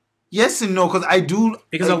 Yes and no, because I do...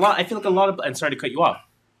 Because I feel like a lot of... And sorry to cut you off.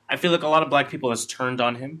 I feel like a lot of Black people has turned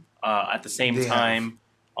on him. At the same time,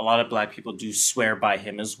 a lot of Black people do swear by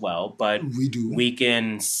him as well. But we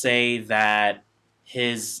can say that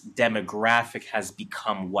his demographic has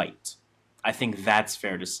become white. I think that's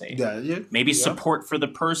fair to say. Yeah. Maybe support for the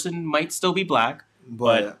person might still be Black,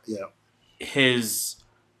 but his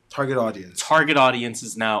target audience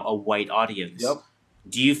is now a white audience. Yep.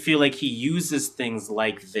 Do you feel like he uses things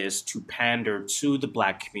like this to pander to the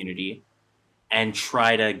Black community and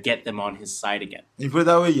try to get them on his side again? You put it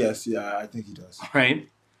that way, yes. Yeah, I think he does. Right?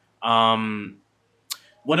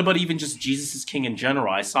 What about even just Jesus is King in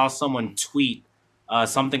general? I saw someone tweet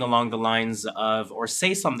something along the lines of, or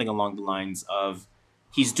say something along the lines of,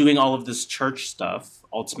 he's doing all of this church stuff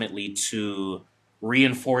ultimately to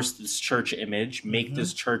reinforce this church image, make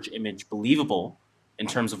this church image believable in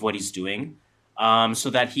terms of what he's doing, so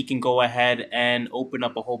that he can go ahead and open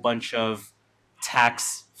up a whole bunch of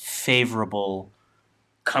tax favorable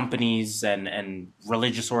companies and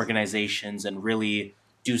religious organizations and really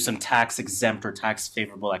do some tax exempt or tax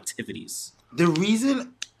favorable activities. The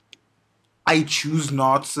reason I choose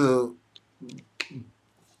not to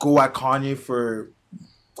go at Kanye for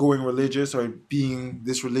going religious or being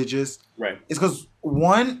this religious, right, is because,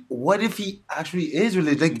 one, what if he actually is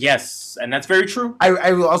religious? Like, yes, and that's very true.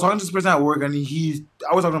 I was talking to this person at work, and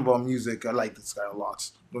I was talking about music. I like this guy a lot.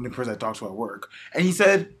 The only person I talk to at work, and he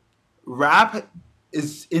said, rap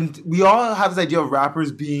is in. We all have this idea of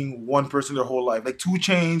rappers being one person their whole life. Like 2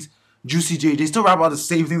 Chainz, Juicy J, they still rap about the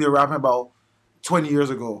same thing they're rapping about 20 years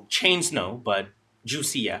ago. Chainz, no, but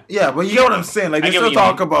Juicy, yeah. Yeah, but you get what I'm saying. Like, they still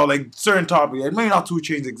talk about, like, certain topics. Like, maybe not 2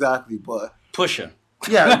 Chainz exactly, but... Pusha.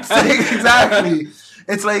 Yeah, exactly.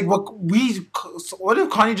 It's like what if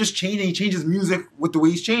Kanye just changed and he changed his music with the way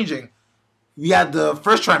he's changing? We had the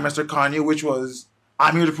first trimester Kanye, which was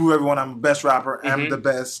I'm here to prove everyone I'm the best rapper, I'm the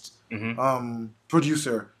best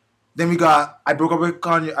producer. Then we got I broke up with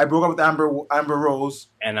Kanye, I broke up with Amber Rose,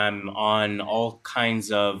 and I'm on all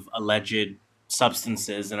kinds of alleged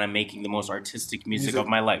substances, and I'm making the most artistic music of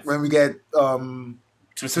my life. When we get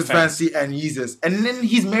Twisted Fantasy and Yeezus, and then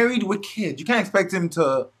he's married with kids. You can't expect him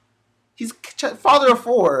to. He's father of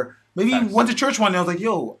 4. Maybe he went to church one day. I was like,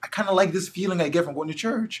 yo, I kind of like this feeling I get from going to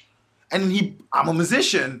church. And I'm a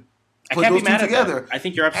musician. I can't be mad at that. I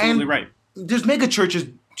think you're absolutely right. There's mega churches.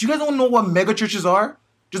 Do you guys don't know what mega churches are?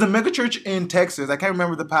 There's a mega church in Texas. I can't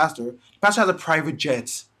remember the pastor. The pastor has a private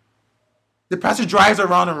jet. The pastor drives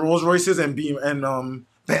around in Rolls Royces and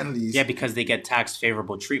Bentleys. Yeah, because they get tax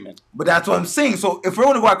favorable treatment. But that's what I'm saying. So if we're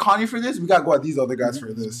going to go at Kanye for this, we got to go at these other guys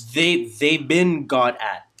for this. They've been got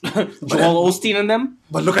at. Joel Osteen and them.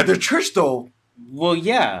 But look at their church, though. Well,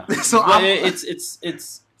 yeah. So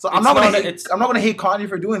I'm not gonna hate Kanye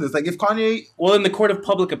for doing this. Like if Kanye, well, in the court of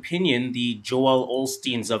public opinion, the Joel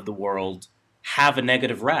Osteens of the world have a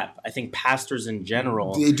negative rap. I think pastors in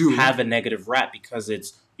general have a negative rap because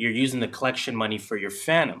you're using the collection money for your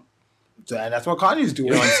fandom. And that's what Kanye's doing.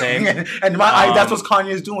 You know what I'm saying? And that's what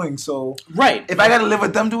Kanye's doing. So right, if I gotta live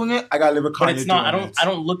with them doing it, I gotta live with Kanye. But it's not. I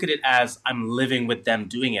don't look at it as I'm living with them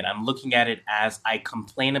doing it. I'm looking at it as I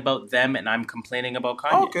complain about them and I'm complaining about Kanye.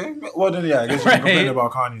 Oh, okay. Well then, yeah, I guess you complain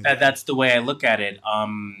about Kanye. That's the way I look at it.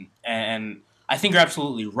 And I think you're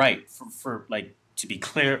absolutely right. For like to be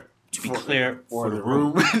clear for the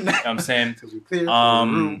room. You know what I'm saying? To be clear for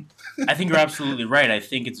the room. I think you're absolutely right. I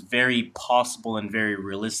think it's very possible and very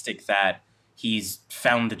realistic that he's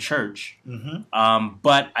found the church. Mm-hmm.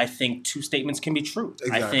 But I think 2 statements can be true.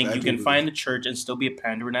 Exactly. I think you can find the church and still be a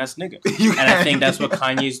pandering ass nigga. And I think that's what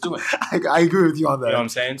Kanye's doing. I agree with you on that. You know what I'm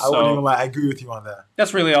saying? I wouldn't even lie. I agree with you on that.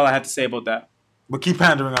 That's really all I had to say about that. But keep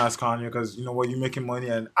pandering ass Kanye because you know what, you're making money,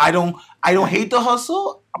 and I don't hate the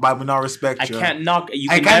hustle, but I will not respect you. I can't knock the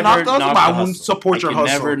hustle, but I won't support your hustle. I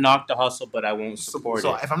can never knock the hustle, but I won't support it.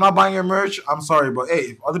 So if I'm not buying your merch, I'm sorry, but hey,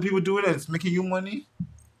 if other people do it and it's making you money,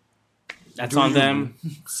 that's on them.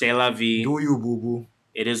 C'est la vie. Do you, boo boo?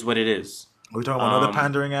 It is what it is. Are we talking about another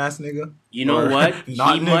pandering ass nigga? You know what? He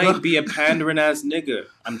might be a pandering ass nigga.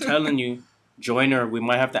 I'm telling you, Joyner. We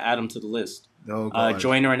might have to add him to the list.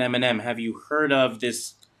 Joyner and Eminem. Have you heard of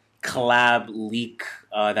this collab leak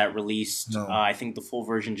that released? No. I think the full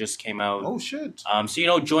version just came out. Oh shit!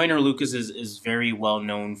 So Joyner Lucas is very well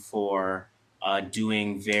known for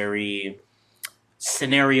doing very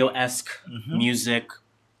scenario-esque music,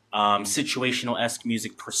 situational-esque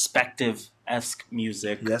music, perspective-esque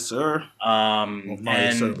music. Yes, sir.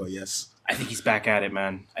 Yes, sir, but yes. I think he's back at it,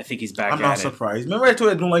 man. I'm not surprised. Remember I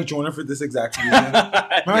told you I don't like Joyner for this exact reason? Remember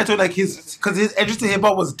I told you because his entrance to hip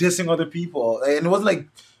hop was dissing other people. And it wasn't like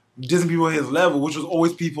dissing people at his level, which was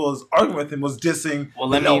always people's argument with him was dissing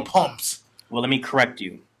pumps. Well, let me correct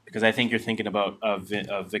you because I think you're thinking about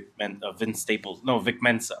Vince Staples. No, Vic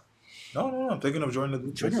Mensa. No, I'm thinking of Joyner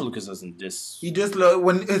Lucas. Joyner Lucas doesn't diss. He just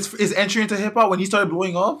when his entry into hip hop when he started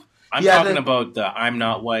blowing up. I'm talking about the I'm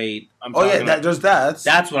not white. There's that.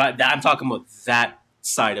 That's what I'm talking about. That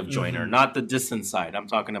side of Joyner, not the distant side. I'm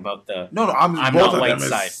talking about the I'm both not white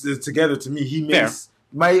side. It's together to me. He makes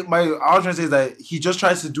my. I was trying to say is that he just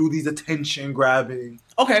tries to do these attention grabbing.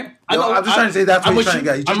 Okay, I'm just trying to say that's what he's trying to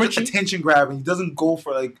get. He's just attention grabbing. He doesn't go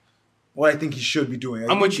for like what I think he should be doing.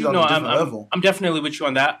 I'm with you. No, I'm definitely with you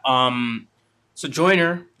on that. So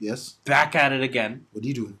Joyner, yes, back at it again. What did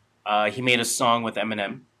he do? He made a song with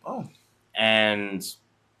Eminem. Oh. And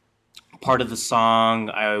part of the song,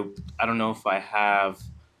 I don't know if I have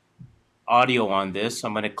audio on this, so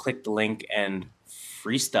I'm going to click the link and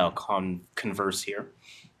freestyle converse here.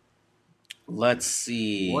 Let's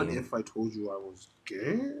see. What if I told you I was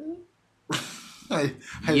gay? I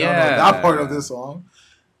don't know that part of this song.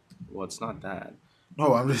 Well, it's not that.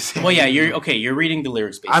 No, I'm just saying. Well, yeah, you're reading the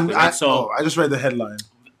lyrics basically. I just read the headline.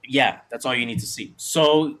 Yeah, that's all you need to see.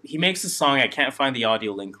 So he makes a song. I can't find the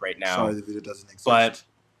audio link right now. Sorry, the video doesn't exist. But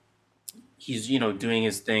he's, doing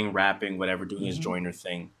his thing, rapping, whatever, doing his Joyner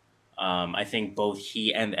thing. I think both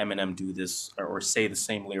he and Eminem do this or say the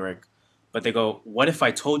same lyric. But they go, what if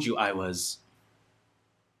I told you I was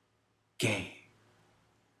gay?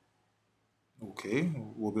 Okay.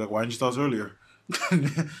 We'll be like, why didn't you tell us earlier?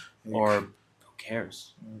 Or who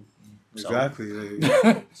cares? Exactly.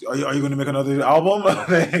 So. Are you going to make another album?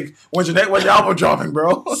 When's your album dropping,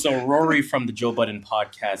 bro? So Rory from the Joe Budden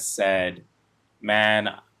podcast said, man,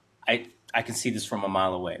 I can see this from a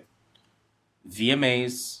mile away.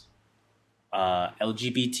 VMAs,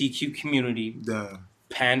 LGBTQ community,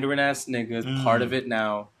 pandering ass niggas, part of it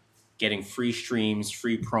now, getting free streams,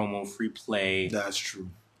 free promo, free play. That's true.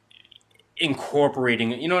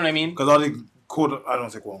 Incorporating it, you know what I mean? Because all the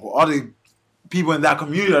all the people in that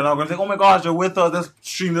community are not going to think, oh my gosh, they're with us, let's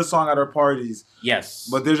stream this song at our parties. Yes.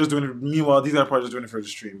 But they're just doing it. Meanwhile, these other parties are doing it for the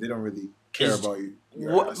stream. They don't really care about you.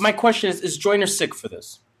 My question is Joyner sick for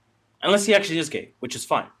this? Unless he actually is gay, which is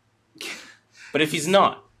fine. But if he's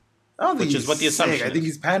not, I don't think which is what the assumption is. I think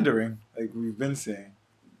he's pandering, like we've been saying.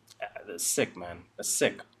 That's sick, man. That's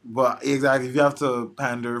sick. But exactly, if you have to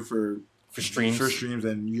pander for streams,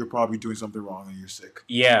 then you're probably doing something wrong and you're sick.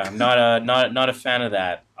 Yeah, I'm not a fan of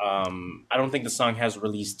that. I don't think the song has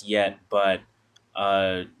released yet, but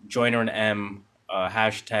Joyner and M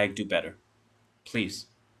hashtag do better, please,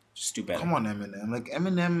 just do better. Come on, Eminem. Like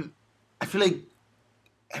Eminem, I feel like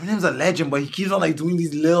Eminem's a legend, but he keeps on like doing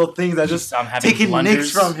these little things that just taking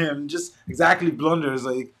nicks from him. Just exactly blunders.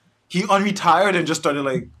 Like he unretired and just started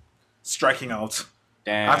like striking out.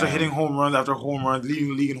 Damn. After hitting home runs after home runs, leading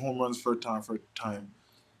the league in home runs for time. All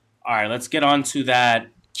right, let's get on to that.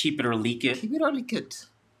 Keep it or leak it. Keep it or leak it.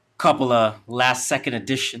 Couple of last second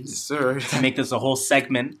additions, yes, sir. To make this a whole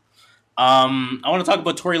segment. I want to talk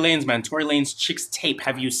about Tory Lanez, man. Tory Lanez Chicks Tape.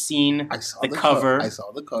 Have you seen the cover? I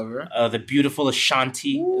saw the cover. The beautiful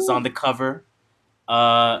Ashanti is on the cover.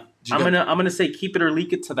 I'm gonna say keep it or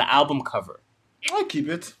leak it to the album cover. I'll keep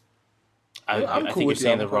it. I think you're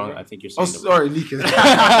saying the wrong. I think you're saying. Oh, sorry, leak it.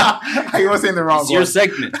 I was saying the wrong. It's your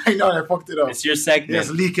segment. I know, I fucked it up. It's your segment. Yes,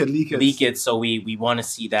 leak it. Leak it. So we want to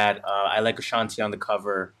see that. I like Ashanti on the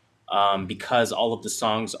cover because all of the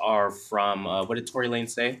songs are from. What did Tory Lanez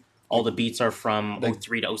say? All the beats are from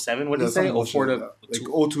 03 to 07. What did he say? 04 to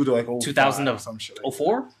like 02 to like 2000 to some shit.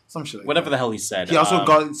 04? Some shit. Like whatever that. The hell he said. He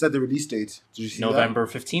also said the release date. Did you see November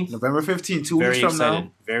 15th? November 15th, 2 weeks from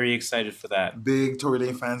now. Very excited for that. Big Tory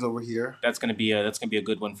Lanez fans over here. That's gonna be a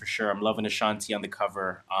good one for sure. I'm loving Ashanti on the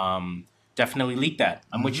cover. Definitely leak that.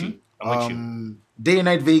 I'm with you. Day and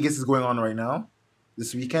Night Vegas is going on right now.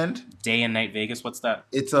 This weekend. Day and Night Vegas. What's that?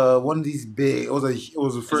 It's one of these big. It was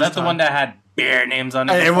the first. Is that the one that had bare names on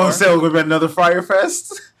it? And everyone said it was going to be another Fyre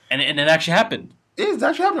Fest. And it actually happened. It's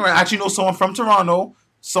actually happening. I actually know someone from Toronto.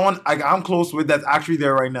 Someone I'm close with that's actually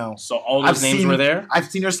there right now. So all those names were there? I've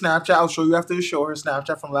seen her Snapchat. I'll show you after the show. Her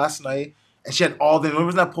Snapchat from last night. And she had all the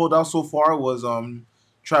numbers that pulled out so far was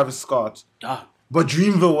Travis Scott. Dog. But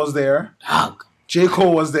Dreamville was there. Dog. J.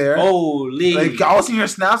 Cole was there. Holy. Like, I was seeing her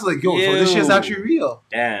snaps like, yo, so this shit's actually real.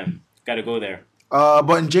 Damn. Gotta go there.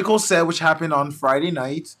 But in J. Cole's set, which happened on Friday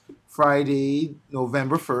night, Friday,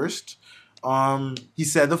 November 1st, he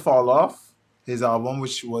said The Fall Off, his album,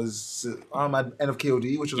 which was at end of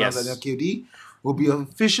KOD, which was on the end of KOD, will be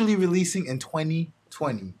officially releasing in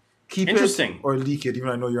 2020. Keep interesting. It or leak it, even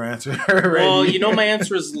though I know your answer already. Well, you know my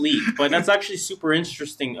answer is leak, but that's actually super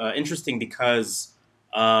interesting because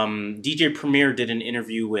DJ Premier did an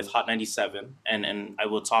interview with Hot 97, and I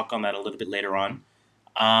will talk on that a little bit later on.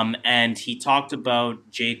 And he talked about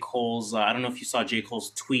J. Cole's, I don't know if you saw J.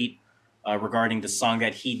 Cole's tweet regarding the song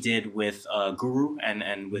that he did with Guru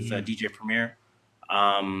and with DJ Premier.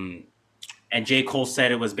 And J. Cole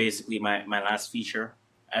said it was basically my last feature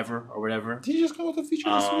ever or whatever. Did he just come with a feature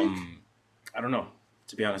this week? I don't know,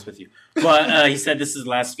 to be honest with you. But he said this is the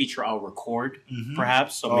last feature I'll record,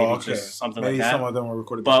 perhaps. So maybe just something like that. Maybe some of them were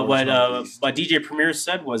recorded. But what DJ Premier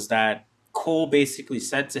said was that Cole basically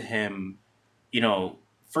said to him,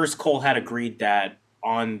 first Cole had agreed that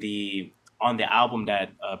on the album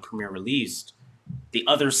that Premier released, the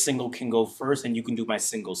other single can go first and you can do my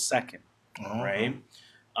single second, right?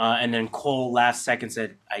 And then Cole last second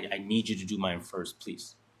said, I need you to do mine first,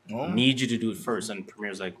 please. Need you to do it first. And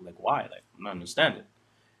Premier's like why? Like, I'm not understanding.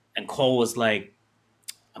 And Cole was like,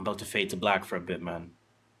 I'm about to fade to black for a bit, man.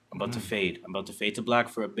 I'm about to fade. I'm about to fade to black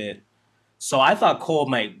for a bit. So I thought Cole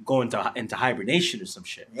might go into hibernation or some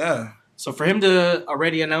shit. Yeah. So for him to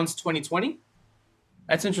already announce 2020,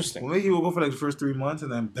 that's interesting. Well, maybe he will go for like the first 3 months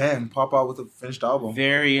and then bam, pop out with a finished album.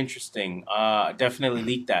 Very interesting. Definitely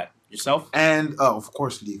leak that. Yourself? And of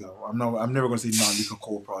course, leak. I'm never going to say non-leak a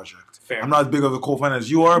Cole project. Fair. I'm not as big of a Cole fan as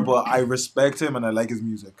you are, but I respect him and I like his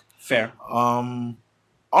music. Fair.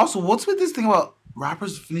 Also, what's with this thing about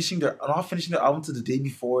rappers not finishing their album to the day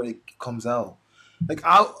before it comes out?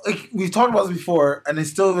 Like we've talked about this before, and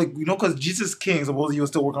it's still like because Jesus King supposedly he was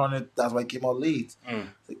still working on it. That's why it came out late.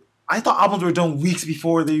 Like, I thought albums were done weeks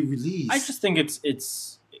before they release. I just think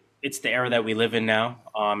it's the era that we live in now.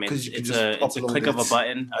 It's a click of a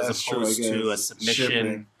button as opposed to a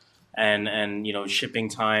submission and shipping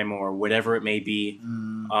time or whatever it may be.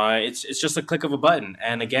 It's just a click of a button,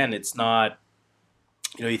 and again, it's not.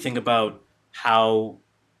 You think about how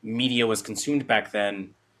media was consumed back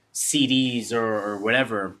then, CDs or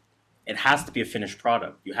whatever, it has to be a finished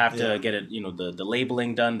product. You have to get it, the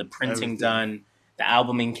labeling done, the printing done, the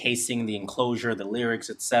album encasing, the enclosure, the lyrics,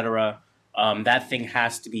 etc. That thing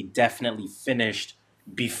has to be definitely finished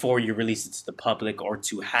before you release it to the public or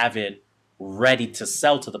to have it ready to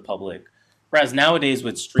sell to the public. Whereas nowadays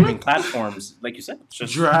with streaming platforms, like you said, it's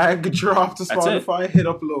just drag, drop to Spotify, hit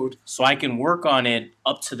upload. So I can work on it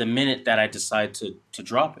up to the minute that I decide to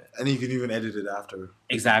drop it. And you can even edit it after.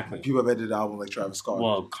 Exactly. People have edited the album like Travis Scott.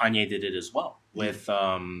 Well, Kanye did it as well with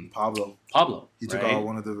Pablo. He took out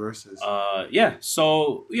one of the verses. Yeah.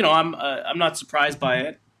 So I'm not surprised by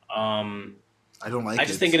it. I don't like it. I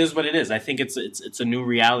just think it is what it is. I think it's a new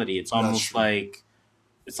reality. It's almost like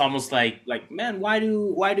man, why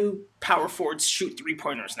do power forwards shoot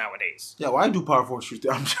 3-pointers nowadays? Yeah, why do power forwards shoot?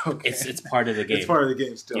 I'm joking. It's part of the game. It's part of the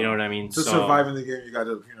game still. You know what I mean? To survive in the game, you got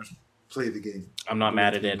to play the game. I'm not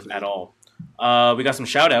mad at it at all. We got some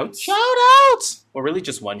shout outs. Shout outs. Well, really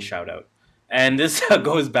just one shout out, and this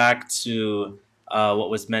goes back to what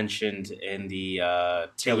was mentioned in the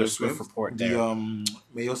Taylor Swift report. There. The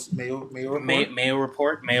Mayo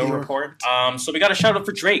report. Mayo report. So we got a shout out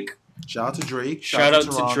for Drake. Shout out to Drake. Shout out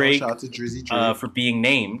to Drake. Shout out to Drizzy Drake. For being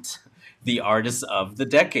named the Artist of the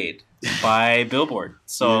Decade by Billboard.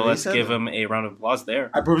 So let's give him a round of applause there.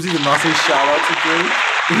 I purposely did not say shout out to Drake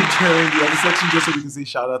during the other section just so we can say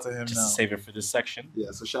shout out to him now. Save it for this section. Yeah,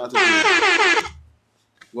 so shout out to Drake.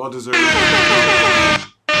 Well deserved.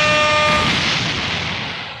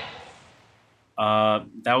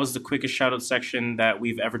 That was the quickest shout out section that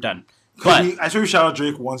we've ever done. But I swear we shout out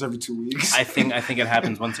Drake once every 2 weeks. I think it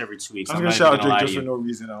happens once every 2 weeks. I'm gonna shout out Drake just for no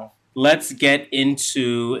reason now. Let's get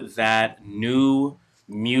into that new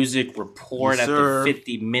music report at the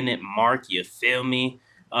 50-minute mark. You feel me?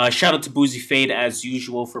 Shout out to Boozy Fade as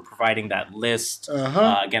usual for providing that list.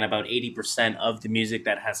 Again, about 80% of the music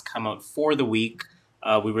that has come out for the week.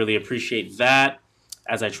 We really appreciate that.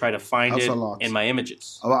 As I try to find it in my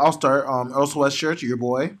images. I'll start. Earl Sweatshirt, your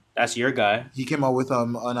boy. That's your guy. He came out with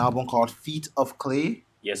an album called Feet of Clay.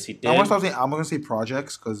 Yes, he did. I'm going to say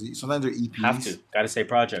projects because sometimes they're EPs. Have to. Got to say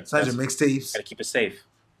projects. Sometimes they're mixtapes. Got to keep it safe.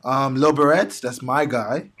 Lil Barrett, that's my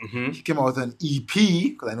guy. Mm-hmm. He came out with an EP,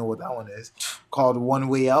 because I know what that one is, called One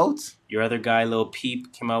Way Out. Your other guy, Lil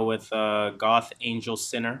Peep, came out with Goth Angel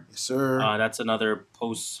Sinner. Yes, sir. That's another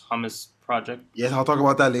post-hummus project. Yes, I'll talk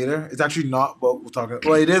about that later. It's actually not, but we'll talk about it.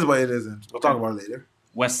 Well, it is, but it isn't. We'll talk about it later.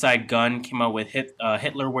 Westside Gun came out with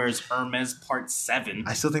Hitler Wears Hermes Part 7.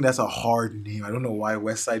 I still think that's a hard name. I don't know why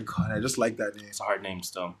Westside Gun. I just like that name. It's a hard name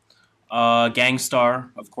still. Gangstar,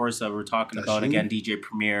 of course, we're talking about again. DJ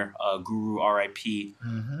Premier, Guru, R.I.P.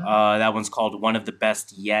 Mm-hmm. That one's called One of the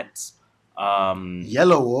Best Yet.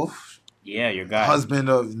 Yellow Wolf. Yeah, your guy. Husband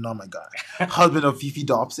of Fifi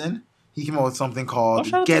Dobson. He came out with something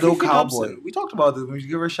called Ghetto Cowboy. Dobson. We talked about this. We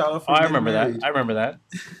give her a shout out for I remember that.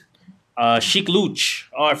 Chic Luch.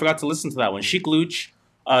 Oh, I forgot to listen to that one. Chic Luch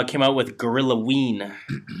came out with Gorilla Ween.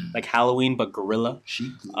 Like Halloween, but Gorilla.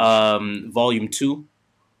 Chic Luch. Volume 2.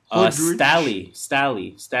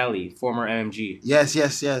 Stally, former MMG. Yes.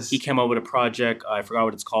 He came out with a project. I forgot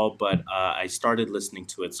what it's called, but I started listening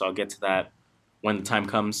to it, so I'll get to that when the time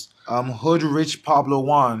comes. Hood Rich Pablo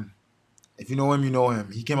Juan. If you know him, you know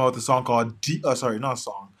him. He came out with a song called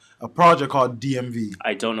a project called DMV.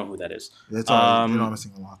 I don't know who that is. That's all right. You're not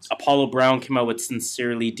missing a lot. Apollo Brown came out with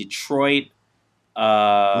Sincerely Detroit.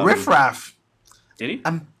 Riff Raff. Did he?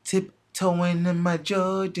 I'm tiptoeing in my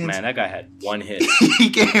Jordans. Man, that guy had one hit. He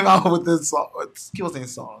came out with this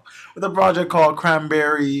song, with a project called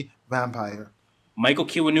Cranberry Vampire. Michael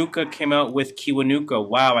Kiwanuka came out with Kiwanuka.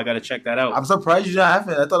 Wow, I got to check that out. I'm surprised you didn't have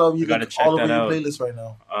it. I thought it would be all over your playlist right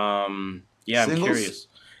now. Yeah, singles? I'm curious.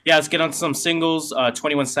 Yeah, let's get on to some singles.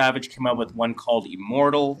 21 Savage came out with one called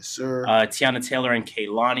Immortal. Yes, sir. Tiana Taylor and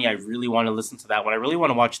Kehlani. I really want to listen to that one. I really want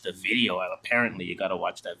to watch the video. Apparently, you got to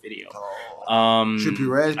watch that video. Trippie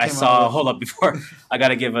Redd I saw. Hold up, before I got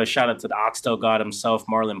to give a shout out to the Oxtail God himself,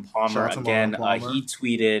 Marlon Palmer. Again, he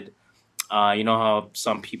tweeted. You know how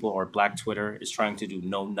some people or Black Twitter is trying to do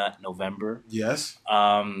No Nut November? Yes.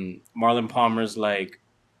 Marlon Palmer's like,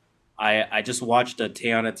 I just watched a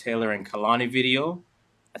Tiana Taylor and Kehlani video.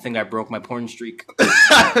 I think I broke my porn streak. 2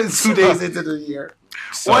 days into the year.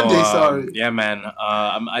 So, 1 day, sorry. Yeah, man.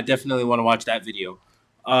 I definitely want to watch that video.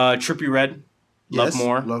 Trippie Redd, Love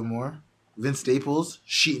More. Vince Staples,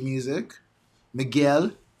 Sheet Music.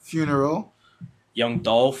 Miguel, Funeral. Young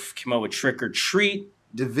Dolph came out with Trick or Treat.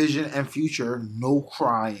 Division and Future, No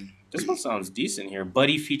Crying. This one sounds decent here.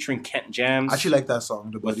 Buddy featuring Kent Jams. I actually like that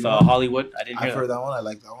song. With Hollywood. I didn't hear that. I've heard that one. I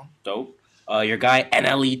like that one. Dope. Your guy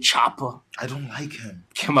NLE Choppa. I don't like him.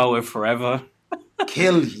 Came out with Forever.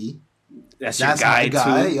 Kelly. That's your guy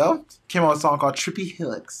too. Yep. Came out with a song called Triple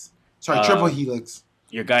Helix. Triple Helix.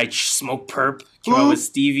 Your guy Smoke Perp came out with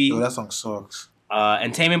Stevie. Yo, that song sucks.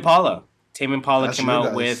 And Tame Impala. Tame Impala came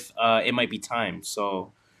out with It Might Be Time.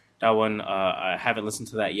 So that one, I haven't listened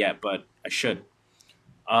to that yet, but I should.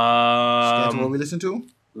 Let's get into what we listen to?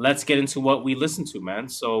 Let's get into what we listen to, man.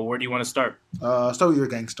 So where do you want to start? Start with your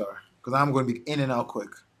Gangstar, because I'm going to be in and out quick.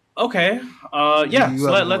 Okay. Yeah.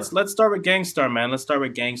 So let's start with Gangstar, man. Let's start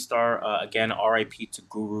with Gangstar. Again, R.I.P. to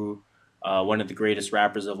Guru, one of the greatest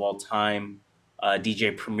rappers of all time.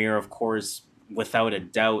 DJ Premier, of course, without a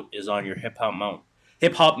doubt, is on your hip hop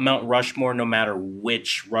Mount Rushmore. No matter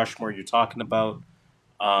which Rushmore you're talking about,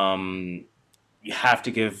 you have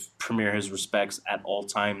to give Premier his respects at all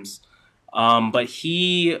times. But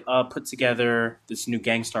he put together this new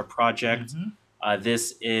Gangstar project.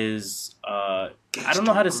 This is I don't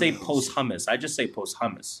know how to say posthumous. I just say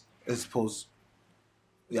posthumous. It's post.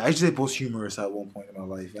 Yeah, I used to say posthumous at one point in my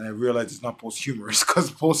life, and I realized it's not posthumous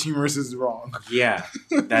because posthumous is wrong. Yeah,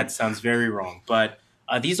 that sounds very wrong. But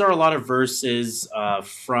these are a lot of verses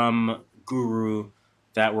from Guru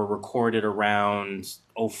that were recorded around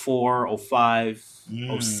 04, 05,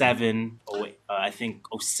 07, I think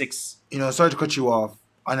 06. Sorry to cut you off.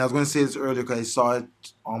 And I was going to say this earlier because I saw it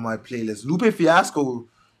on my playlist. Lupe Fiasco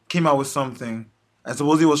came out with something. I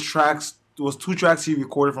suppose it was tracks. There was 2 tracks he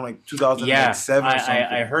recorded from like 2007 or something.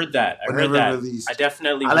 I heard that. I heard that. Released.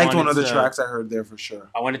 I liked one of the tracks I heard there for sure.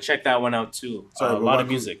 I want to check that one out too. Sorry, a lot of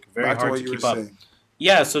music. Very hard to keep up. Saying.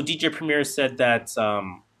 Yeah, so DJ Premier said that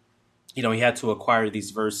he had to acquire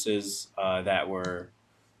these verses that were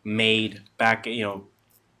made back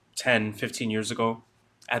 10, 15 years ago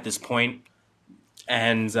at this point.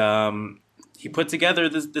 And he put together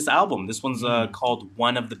this album. This one's called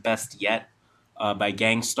One of the Best Yet by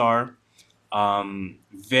Gangstar.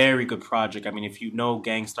 Very good project. I mean, if you know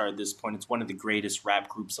Gangstar at this point, it's one of the greatest rap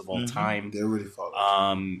groups of all time. They're really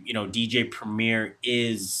fun. DJ Premier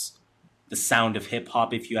is the sound of hip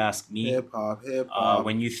hop, if you ask me. Hip hop.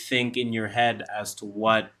 When you think in your head as to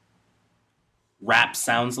what rap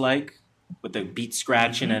sounds like, with the beat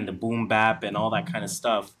scratching and the boom bap and all that kind of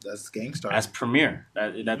stuff. That's Gangstar. That's Premier.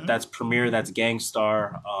 That's Premier. That's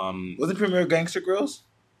Gangstar. Wasn't Premier Gangster Girls?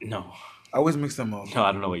 No. I always mix them up. No,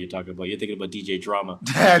 I don't know what you're talking about. You're thinking about DJ Drama.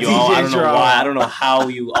 I don't know why. I don't know how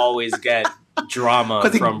you always get Drama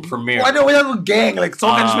from Premier. Why don't we have a gang? Like,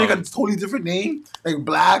 someone can just make a totally different name. Like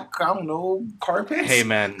Black, I don't know, Carpets. Hey,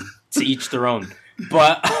 man. To each their own.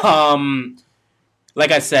 But,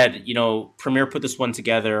 like I said, Premier put this one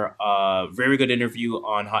together. Very good interview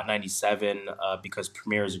on Hot 97 because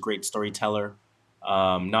Premier is a great storyteller.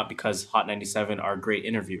 Not because Hot 97 are great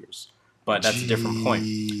interviewers. But that's a different point.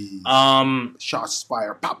 Shots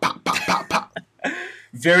fired. Pop, pop, pop, pop, pop.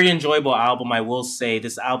 Very enjoyable album, I will say.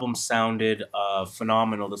 This album sounded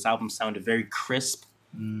phenomenal. This album sounded very crisp.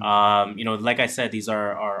 Like I said, these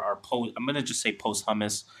are post. I'm gonna just say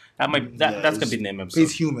posthumous. That's gonna be the name of the episode.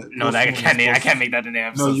 It's human. No, I can't make that the name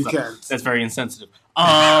of the episode. No, you can't. That's very insensitive.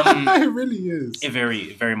 It really is. It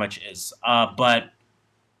very, very much is. But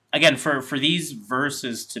again, for these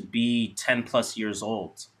verses to be 10 plus years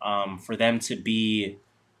old, for them to be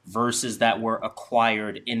verses that were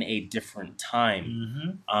acquired in a different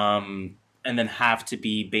time, and then have to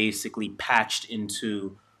be basically patched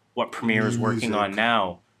into what Premier is working on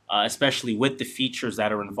now, especially with the features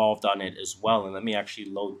that are involved on it as well. And let me actually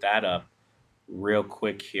load that up real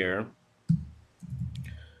quick here.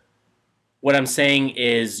 What I'm saying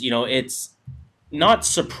is, it's not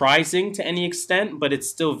surprising to any extent, but it's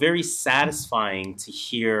still very satisfying to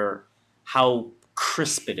hear how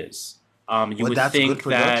crisp it is. You would that's think good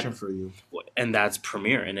production for you, and that's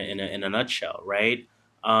Premier in a nutshell, right?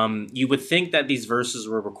 You would think that these verses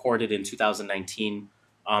were recorded in 2019,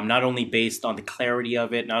 not only based on the clarity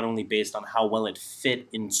of it, not only based on how well it fit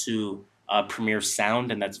into Premier's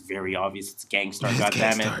sound, and that's very obvious. It's Gangstar,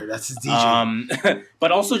 goddammit. That's his DJ.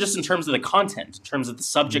 But also just in terms of the content, in terms of the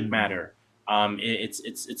subject matter.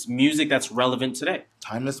 It's music that's relevant today.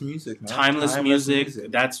 Timeless music, man. Timeless music.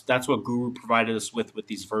 That's what Guru provided us with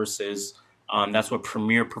these verses. That's what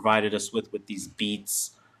Premier provided us with these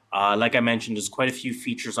beats. Like I mentioned, there's quite a few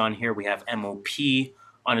features on here. We have MOP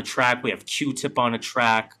on a track. We have Q-Tip on a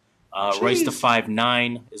track. Royce da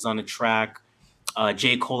 5'9" is on a track.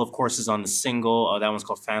 J. Cole, of course, is on the single. That one's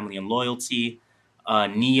called Family and Loyalty.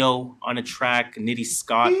 Neo on a track, Nitty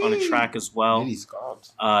Scott on a track as well. Nitty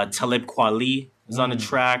Scott. Talib Kweli is on a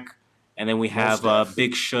track. And then we have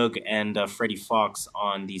Big Shug and Freddie Fox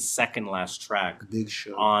on the second last track Big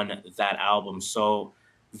Shug. on that album. So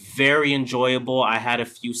Very enjoyable. I had a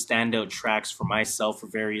few standout tracks for myself for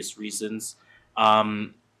various reasons.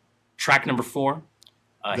 Track number 4,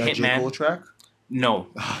 that Hitman. J. Cole track? No,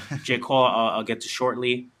 J. Cole. I'll get to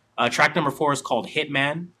shortly. Track number 4 is called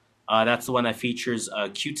Hitman. That's the one that features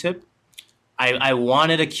Q-Tip. I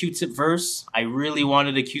wanted a Q-Tip verse. I really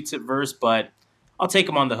wanted a Q-Tip verse, but I'll take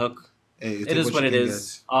him on the hook. Hey, it is what it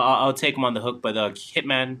is. I'll take him on the hook, but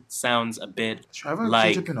Hitman sounds a bit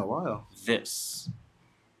like Q-Tip in a while. This.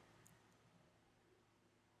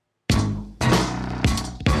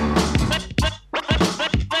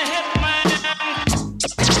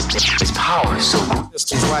 Power is so good.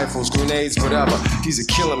 Pistols, rifles, grenades, whatever. He's a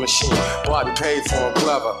killing machine. Bought and paid for him,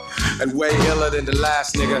 clever. And way iller than the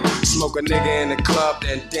last nigga. Smoke a nigga in the club,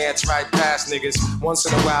 then dance right past niggas. Once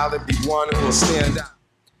in a while, there'll be one who'll stand out.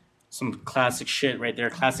 Some classic shit right there.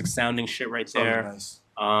 Classic sounding shit right there. Nice.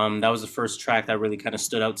 That was the first track that really kind of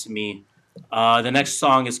stood out to me. The next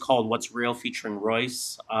song is called What's Real featuring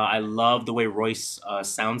Royce. I love the way Royce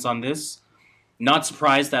sounds on this. Not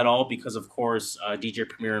surprised at all because, of course, DJ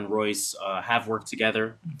Premier and Royce have worked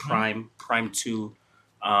together. Mm-hmm. Prime 2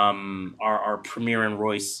 are Premier and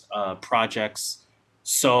Royce projects.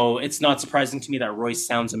 So it's not surprising to me that Royce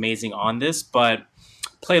sounds amazing on this, but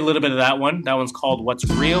play a little bit of that one. That one's called What's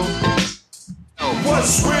Real.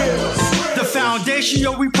 What's real? The foundation,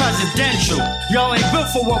 yo, we presidential. Y'all ain't built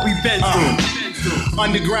for what we've been through.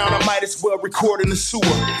 Underground, I might as well record in the sewer.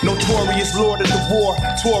 Notorious lord of the war,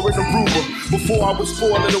 tour in Aruba. Before I was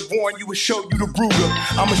spoiled to warn you and show you the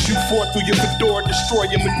Ruger. I'ma shoot forth through your fedora, destroy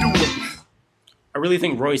your medulla. I really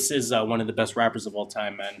think Royce is one of the best rappers of all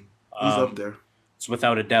time, man. He's up there. It's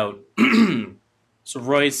without a doubt. So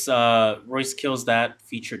Royce kills that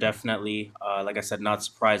feature definitely. Like I said, not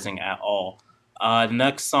surprising at all. The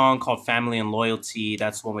next song called Family and Loyalty,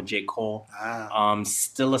 that's the one with J. Cole.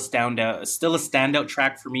 Still a standout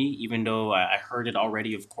track for me, even though I heard it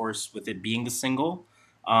already, of course, with it being the single.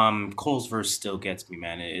 Cole's verse still gets me,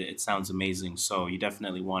 man. It sounds amazing. So you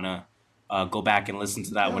definitely want to go back and listen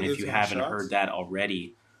to that one if you haven't heard that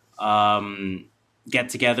already. Get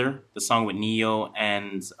Together, the song with Neo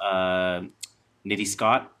and Nitty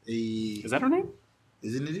Scott. Is that her name?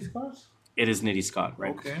 Is it Nitty Scott? It is Nitty Scott,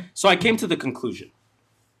 right? Okay. So I came to the conclusion.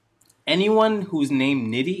 Anyone who's named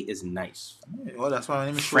Nitty is nice. Well, that's why my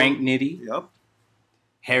name is Frank Nitty. Yep.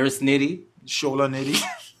 Harris Nitty. Shola Nitty.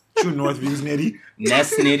 True Northview's Nitty.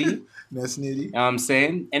 Ness Nitty. Ness Nitty. You know what I'm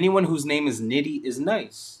saying? Anyone whose name is Nitty is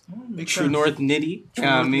nice. True sense. North Nitty. True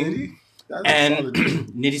North Nitty. And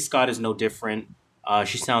Nitty Scott is no different.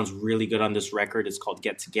 She sounds really good on this record. It's called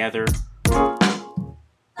Get Together.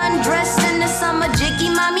 Undressed in the summer, jicky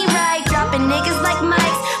mommy right, dropping niggas like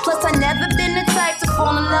mics. Plus I never been the type to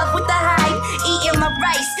fall in love with the hype. Eating my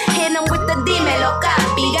rice, hit 'em with the dímelo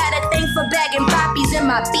copy. Got a thing for bagging poppies in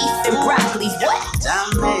my beef and broccoli. What?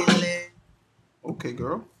 Okay,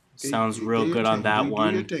 girl. Sounds real good on that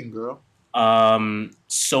one. Do your thing, girl.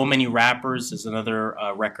 So Many Rappers is another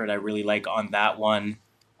record I really like on that one.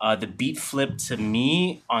 The beat flip to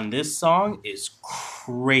me on this song is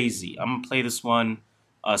crazy. I'm gonna play this one.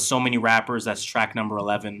 So Many Rappers, that's track number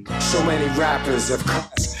 11. So many rappers have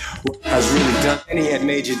has really done. And he had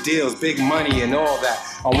major deals, big money and all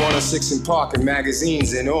that. On 106 and Park and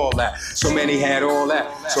magazines and all that. So many had all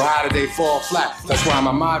that. So how did they fall flat? That's why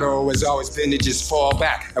my motto has always been to just fall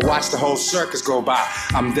back and watch the whole circus go by.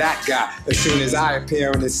 I'm that guy. As soon as I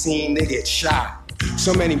appear in the scene, they get shot.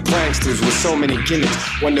 So many pranksters with so many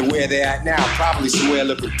gimmicks. Wonder where they're at now, probably somewhere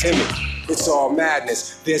looking timid. It's all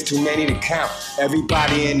madness, there's too many to count.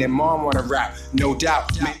 Everybody and their mom wanna rap, no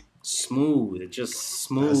doubt. Smooth, just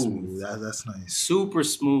smooth. That's nice. Super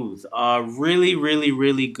smooth. Really, really,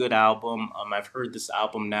 really good album. I've heard this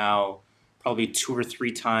album now probably 2 or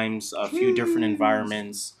 3 times, a few different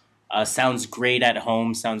environments. Sounds great at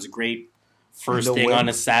home, sounds great first thing on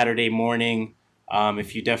a Saturday morning.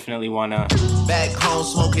 If you definitely wanna back home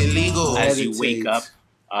smoking legal as you wake up.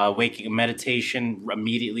 Meditation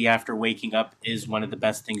immediately after waking up is one of the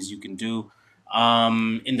best things you can do.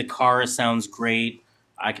 In the car, it sounds great.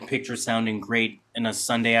 I can picture it sounding great in a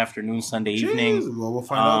Sunday afternoon, Sunday evening. Well, we'll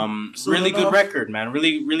find out. Really good record, man.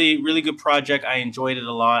 Really, really, really good project. I enjoyed it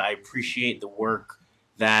a lot. I appreciate the work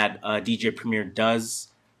that DJ Premier does.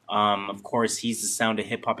 Of course, he's the sound of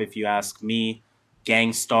hip hop, if you ask me.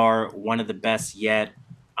 Gangstar, one of the best yet.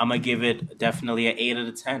 I'm gonna give it definitely an 8 out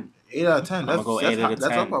of 10. 8 out of 10. That's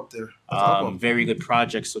up there. Very good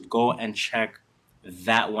project. So go and check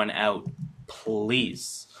that one out,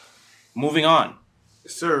 please. Moving on.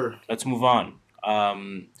 Yes, sir. Let's move on.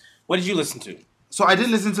 What did you listen to? So I did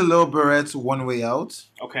listen to Lil Barrett's One Way Out.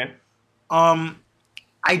 Okay.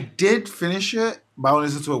 I did finish it, but I only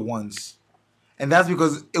listened to it once. And that's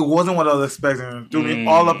because it wasn't what I was expecting. It threw me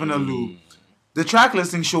all up in a loop. The track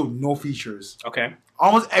listing showed no features. Okay.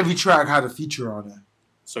 Almost every track had a feature on it.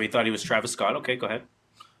 So he thought he was Travis Scott. Okay, go ahead.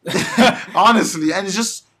 Honestly, and it's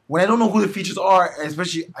just when I don't know who the features are, and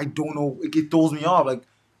especially I don't know, it throws me off. Like,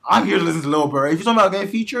 I'm here to listen to Lil Bird. If you're talking about getting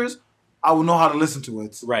features, I would know how to listen to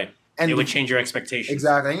it. Right. And it would change your expectations.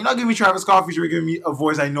 Exactly. And you're not giving me Travis Scott feature, you're giving me a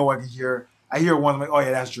voice I know I can hear. I hear one, I'm like, oh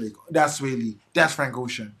yeah, that's Drake. That's Sway Lee. That's Frank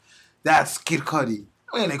Ocean. That's Kid Cudi.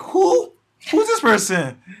 I mean, like, who? Who's this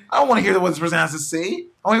person? I don't want to hear what this person has to say.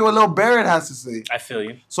 I want to hear what Lil Barrett has to say. I feel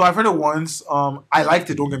you. So I've heard it once. I liked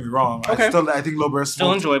it, don't get me wrong. Okay. I think Lil Barrett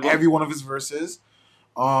still enjoyable. Every one of his verses.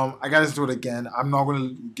 I got to listen to it again. I'm not going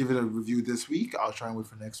to give it a review this week. I'll try and wait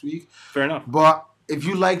for next week. Fair enough. But if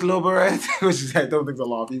you like Lil Barrett, which I don't think there's a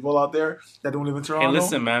lot of people out there that don't live in Toronto. Hey,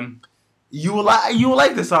 listen, man. You will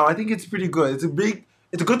like this album. I think it's pretty good. It's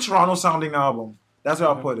a good Toronto sounding album. That's where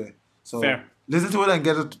I'll put it. So fair. Listen to it and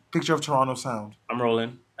get a picture of Toronto sound. I'm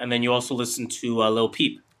rolling. And then you also listen to Lil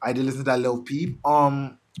Peep. I did listen to that Lil Peep. But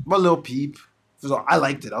Lil Peep, so I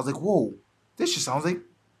liked it. I was like, whoa, this just sounds like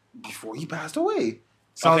before he passed away.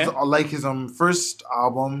 Sounds like his first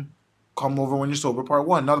album, Come Over When You're Sober, Part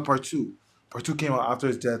 1, not Part 2. Part 2 came out after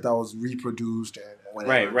his death. That was reproduced and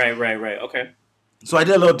whatever. Right. Okay. So I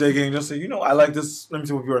did a little digging, just say, I like this. Let me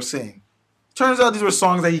see what people are saying. Turns out these were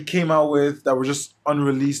songs that he came out with that were just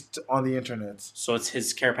unreleased on the internet. So it's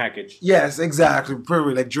his care package. Yes, exactly.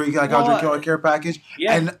 Pretty like Drake, like how Drake came out with care package.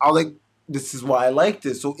 Yeah. And I was like, this is why I like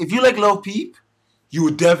this. So if you like Lil Peep, you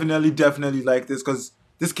would definitely like this because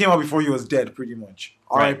this came out before he was dead, pretty much.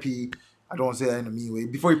 Right. R.I.P. I don't want to say that in a mean way.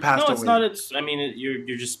 Before he passed away. No, it's not.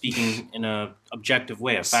 You're just speaking in a objective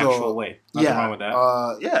way, a factual way. Nothing wrong with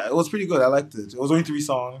that. Yeah, it was pretty good. I liked it. It was only 3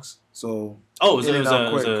 songs, so. Oh, it was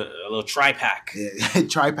a little tri-pack. Yeah,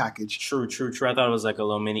 tri-package. True. I thought it was like a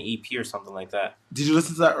little mini EP or something like that. Did you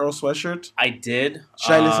listen to that Earl Sweatshirt? I did.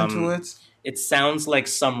 Should I listen to it? It sounds like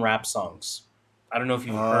some rap songs. I don't know if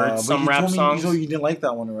you've heard some rap songs. You didn't like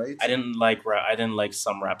that one, right? I didn't like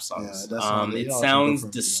some rap songs. Yeah, it sounds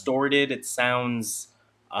distorted. It sounds.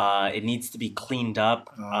 It needs to be cleaned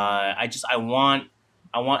up.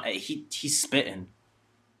 He's spitting.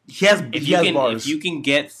 He has bars. If you can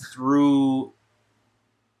get through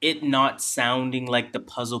it not sounding like the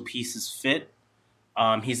puzzle pieces fit,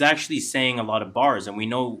 he's actually saying a lot of bars, and we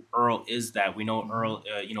know Earl is that. We know Earl,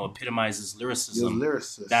 epitomizes lyricism. He's a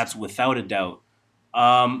lyricist. That's without a doubt.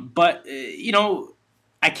 But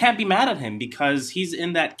I can't be mad at him because he's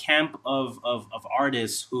in that camp of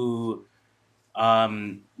artists who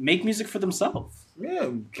make music for themselves. Yeah,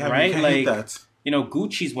 right? Can't like that.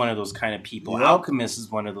 Gucci's one of those kind of people. Yep. Alchemist is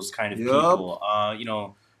one of those kind of people.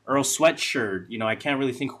 Earl Sweatshirt. I can't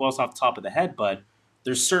really think who else off the top of the head, but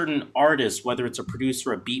there's certain artists, whether it's a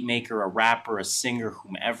producer, a beat maker, a rapper, a singer,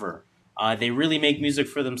 whomever, they really make music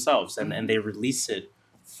for themselves and they release it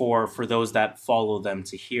for those that follow them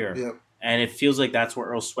to hear. Yep. And it feels like that's what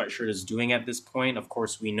Earl Sweatshirt is doing at this point. Of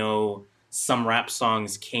course, we know some rap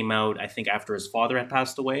songs came out, I think, after his father had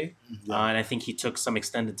passed away. Yeah. And I think he took some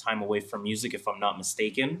extended time away from music, if I'm not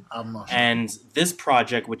mistaken. I'm not sure. And this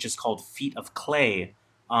project, which is called Feet of Clay,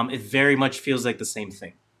 it very much feels like the same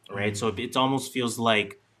thing, right? So it almost feels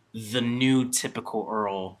like the new typical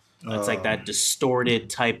Earl. It's like that distorted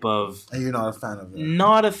type of... And you're not a fan of it?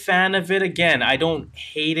 Not a fan of it. Again, I don't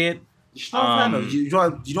hate it. You're not a fan of it. You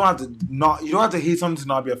don't have to hate something to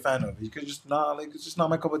not be a fan of it. You could just not it's just not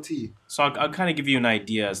my cup of tea. So I'll kind of give you an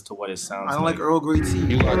idea as to what it sounds like. I don't like Earl Grey tea.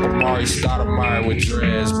 You like Amari Stoudemire with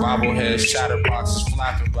dreads, bobbleheads, chatterboxes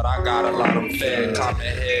flapping, but I got a lot of fed, common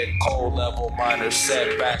head, cold level, minor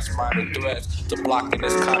setbacks, minor threats. The blocking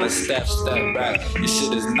this kind of step back. Your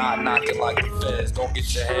shit is not knocking like the feds. Don't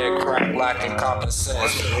get your head cracked, lacking common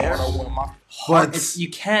sense. But you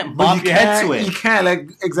can't bop your head to it. You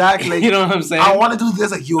can't, exactly. You know what I'm saying? I want to do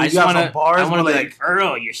this, you have some bars. I want to be like,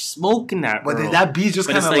 Earl, you're smoking that, but Earl. Then that beat just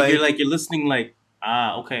kind of you're listening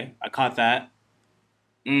okay, I caught that.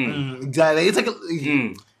 Exactly. It's like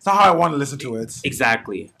it's not how I want to listen to it.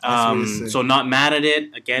 Exactly. So not mad at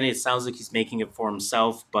it. Again, it sounds like he's making it for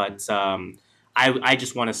himself, but I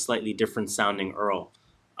just want a slightly different sounding Earl.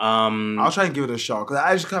 I'll try and give it a shot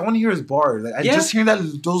because I want to hear his bars. Just hearing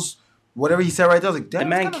those. Whatever he said right there, I was like, damn. The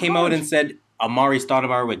man came out and said, Amari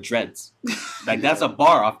Stoudemire with dreads. That's a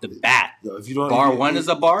bar off the bat. Yo, if you don't, bar one is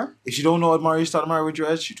a bar? If you don't know Amari Stoudemire with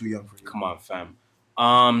dreads, you're too young for you. Come on, fam.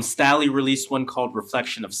 Stally released one called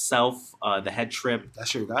Reflection of Self, The Head Trip.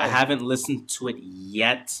 That's your guy. I haven't listened to it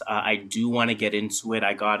yet. I do want to get into it.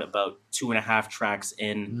 I got about 2.5 tracks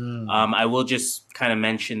in. I will just kind of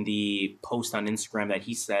mention the post on Instagram that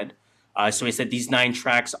he said. So he said, these 9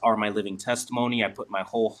 tracks are my living testimony. I put my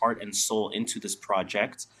whole heart and soul into this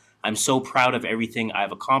project. I'm so proud of everything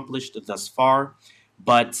I've accomplished thus far,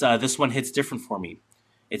 but this one hits different for me.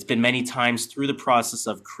 It's been many times through the process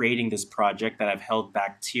of creating this project that I've held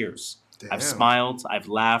back tears. Damn. I've smiled, I've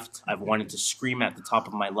laughed, I've wanted to scream at the top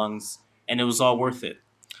of my lungs, and it was all worth it.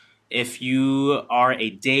 If you are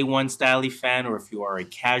a Day One Stalley fan, or if you are a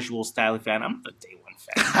casual Stalley fan, I'm the Day One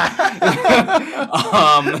fan.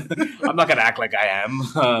 I'm not going to act like I am,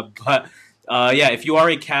 but if you are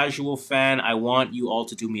a casual fan, I want you all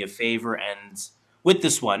to do me a favor and with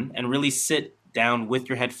this one and really sit down with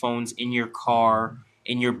your headphones in your car,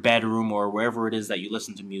 in your bedroom, or wherever it is that you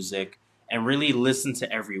listen to music, and really listen to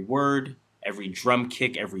every word, every drum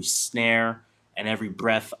kick, every snare, and every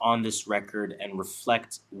breath on this record and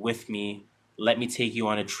reflect with me. Let me take you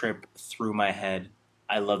on a trip through my head.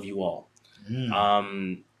 I love you all.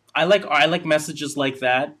 I like messages like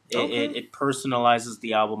that. It personalizes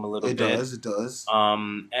the album a little bit. It does.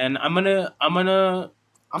 And I'm gonna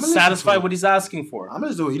satisfy what he's asking for. I'm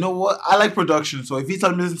gonna do it. You know what? I like production, so if he's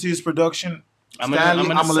telling me to listen to his production, I'm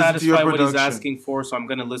gonna satisfy what he's asking for. So I'm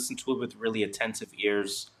gonna listen to it with really attentive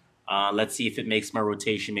ears. Let's see if it makes my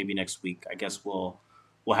rotation maybe next week. I guess we'll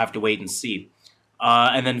have to wait and see.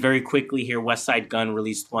 And then very quickly here, Westside Gunn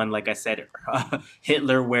released one. Like I said,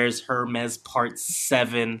 Hitler Wears Hermes Part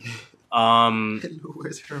 7. Hitler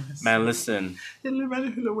Wears Hermes. Man, listen. Hitler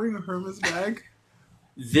wearing a Hermes bag.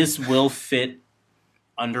 This will fit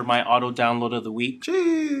under my auto download of the week.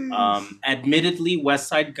 Jeez. Admittedly,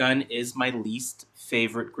 Westside Gunn is my least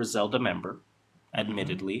favorite Griselda member.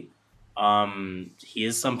 Admittedly. He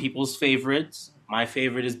is some people's favorites. My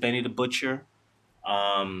favorite is Benny the Butcher.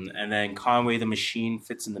 And then Conway the Machine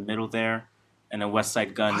fits in the middle there. And then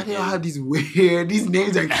Westside Gunn. Why do y'all have these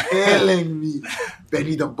names are killing me?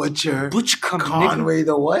 Benny the Butcher. Conway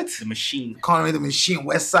the what? The Machine. Conway the Machine.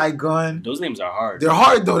 Westside Gunn. Those names are hard. They're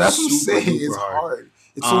hard though. That's what I'm saying. It's hard.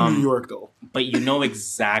 It's so New York though. But you know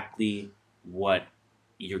exactly what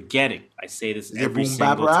you're getting. I say this every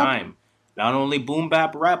single time. Not only boom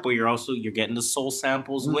bap rap, but you're getting the soul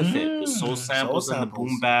samples with it. The soul samples and the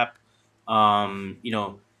boom bap.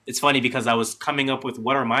 It's funny because I was coming up with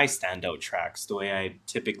what are my standout tracks the way I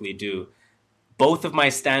typically do. Both of my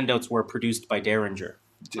standouts were produced by Derringer.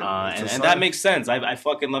 And that makes sense. I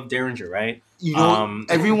fucking love Derringer, right? You know,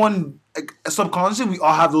 everyone subconsciously we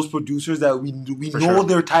all have those producers that we know sure.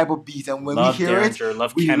 Their type of beats, and when we hear Derringer,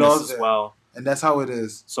 we love as well. And that's how it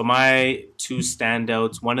is. So my 2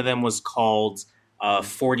 standouts, one of them was called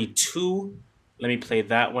 42. Let me play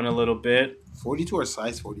that one a little bit. 42 or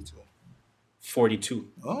size 42? 42.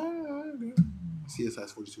 Oh, okay. I see a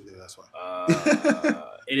size 42 there, that's why.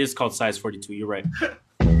 It is called size 42, you're right.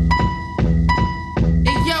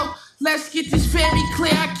 Hey, yo, let's get this very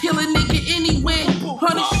clear. I kill a nigga anywhere.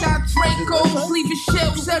 100 shot Dracos, leaving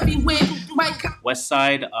shells everywhere.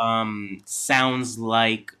 Westside sounds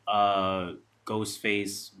like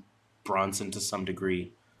Ghostface, Bronson to some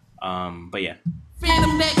degree. But yeah.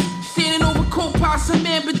 Phantom neck, standing over Copas and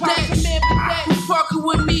Mambadesh. You fucking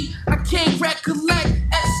with me, I can't recollect.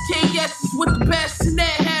 SKS is with the best in that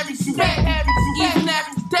Harry Spec. Even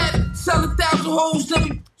after that, sell 1,000 hoes. So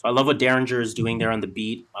I love what Derringer is doing there on the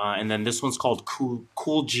beat. And then this one's called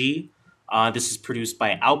Cool G. This is produced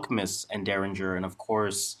by Alchemist and Derringer. And of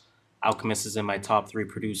course, Alchemist is in my top 3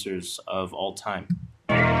 producers of all time.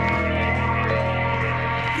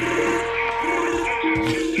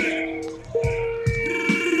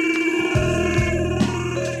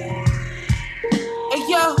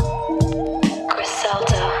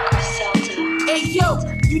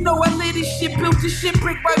 You know I lit this shit, built this shit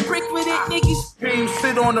brick by brick with it, niggas. Team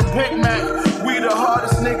sit on the Big Mac. We the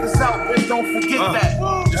hardest niggas out, bitch, don't forget that.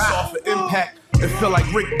 Just off of impact, it feel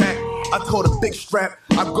like Rick back. I told a big strap,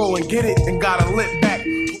 I go and get it and got a lit back.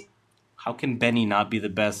 How can Benny not be the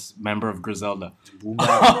best member of Griselda?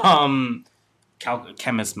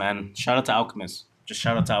 Chemist, man. Shout out to Alchemist. Just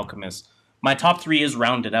shout out to Alchemist. My top 3 is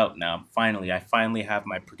rounded out now. I finally have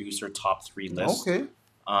my producer top 3 list. Okay.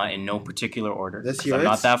 In no particular order. Let's hear it. I'm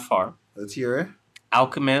not that far. Let's hear it.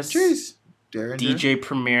 Alchemist. Jeez. Derringer. DJ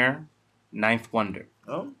Premier. Ninth Wonder.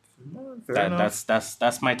 Oh, fair enough.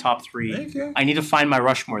 That's my top 3. Thank you. I need to find my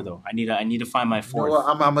Rushmore though. I need to find my 4th. You know what?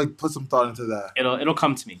 I'm gonna put some thought into that. It'll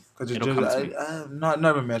come to me. Not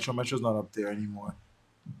even Metro. Metro's not up there anymore.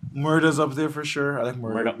 Murda's up there for sure. I like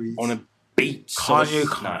Murda beats. On a beat. Kanye,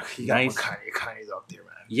 nice. Kanye's up there, man.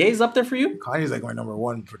 Ye's up there for you? Kanye's like my number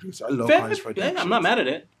 1 producer. I love Kanye's production. Yeah, I'm not mad at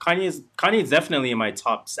it. Kanye's definitely in my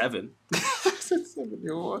top 7.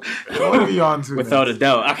 What are we on to? Without a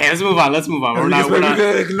doubt. Okay, let's move on. We're not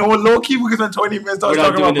low key. We can spend 20 minutes talking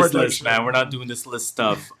about this list, man. We're not doing this list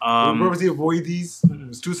stuff. We'll purposely avoid these.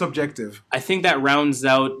 It's too subjective. I think that rounds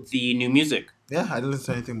out the new music. Yeah, I didn't listen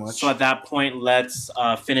to anything much. So at that point, let's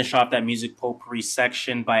finish off that music potpourri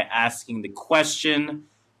section by asking the question: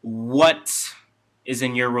 what is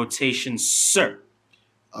in your rotation, sir?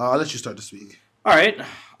 I'll let you start this week. All right.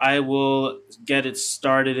 I will get it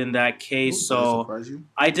started in that case. So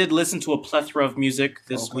I did listen to a plethora of music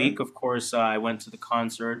this week. Of course, I went to the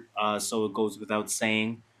concert, so it goes without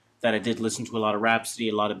saying that I did listen to a lot of Rhapsody,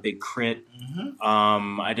 a lot of Big Crit.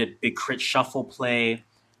 I did Big Crit Shuffle Play.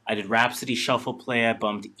 I did Rhapsody Shuffle Play. I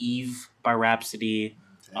bumped Eve by Rhapsody.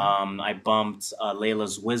 I bumped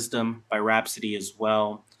Layla's Wisdom by Rhapsody as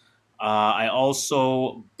well. I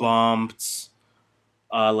also bumped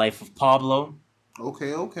Life of Pablo.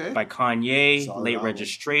 Okay. By Kanye. Solid Late album.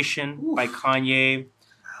 Registration by Kanye.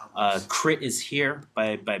 Crit is Here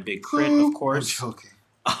by Big Crit, of course. I'm joking.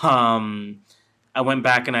 I went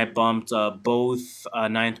back and I bumped both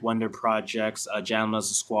Ninth Wonder projects, Jamla is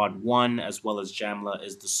the Squad 1 as well as Jamla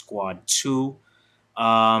is the Squad 2.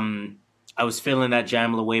 I was feeling that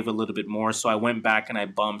Jamla wave a little bit more, so I went back and I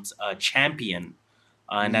bumped Champion.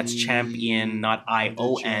 And that's Champion, not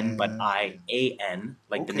I-O-N, but I-A-N,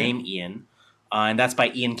 like the name Ian. And that's by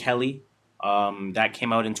Ian Kelly. That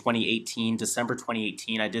came out in 2018, December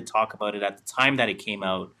 2018. I did talk about it at the time that it came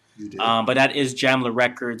out. You did. But that is Jamla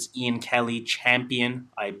Records, Ian Kelly, Champion.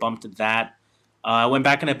 I bumped that. I went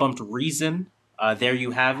back and I bumped Reason. There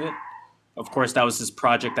you have it. Of course, that was his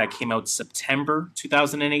project that came out September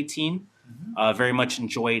 2018. Very much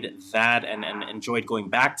enjoyed that and enjoyed going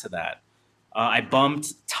back to that. I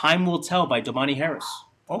bumped Time Will Tell by Damani Harris.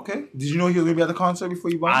 Okay. Did you know he was going to be at the concert before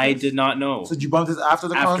you bumped I this? did not know. So did you bump this after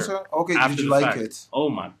the concert? Okay. After did you the like fact. it? Oh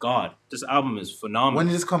my God. This album is phenomenal. When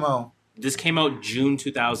did this come out? This came out June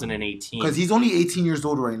 2018. Because he's only 18 years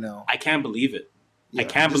old right now. I can't believe it. Yeah. I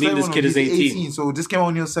can't Just believe this kid is 18. So this came out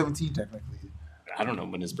when he was 17, technically. I don't know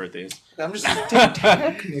when his birthday is. I'm just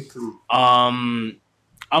technically. I'm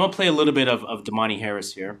going to play a little bit of Damani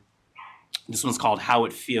Harris here. This one's called How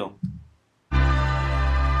It Feel.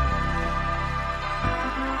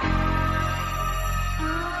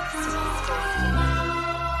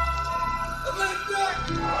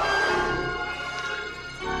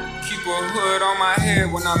 Keep a hood on my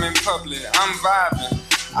head when I'm in public. I'm vibing.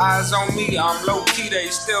 Eyes on me, I'm low key, they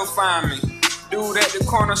still find me. Dude at the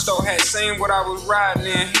corner store had seen what I was riding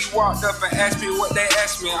in. He walked up and asked me what they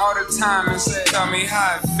asked me all the time and said, tell me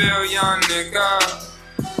how it feel, young nigga.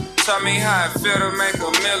 Tell me how it feel to make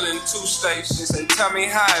 $1 million in 2 states. They say, tell me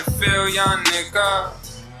how it feel, young nigga.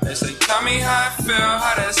 They say, tell me how it feel,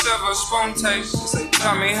 how that silver spoon tastes. They say,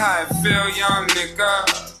 tell me how it feel, young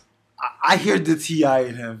nigga. I hear the T.I.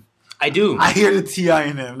 in him. I do. I hear the T.I.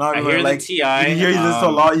 in him. I hear the T.I. You hear he listens to a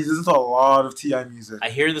lot. He listens to a lot of T.I. music. I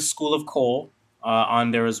hear the School of Cole on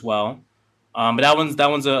there as well. But that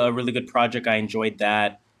one's a really good project. I enjoyed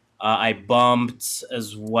that. I bumped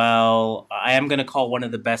as well. I am gonna call one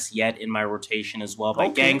of the best yet in my rotation as well by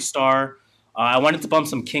Gangstar. I wanted to bump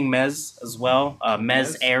some King Mez as well.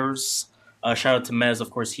 Mez Airs. Shout out to Mez. Of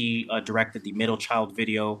course, he directed the Middle Child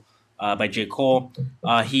video by J. Cole.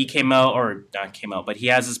 He came out, or not came out, but he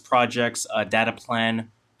has his projects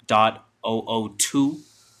Dataplan.002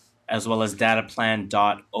 as well as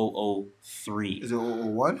Dataplan.003. Is it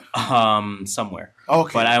 001? Somewhere.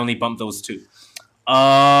 Okay. But I only bumped those 2.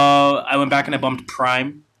 I went back and I bumped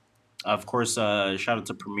Prime. Of course, shout out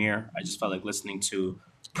to Premier. I just felt like listening to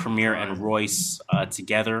Premier and Royce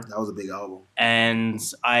together. That was a big album. And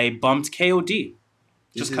I bumped KOD.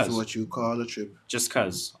 Just This is what you call a trip. Just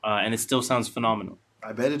because. And it still sounds phenomenal.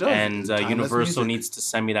 I bet it does. And Universal needs to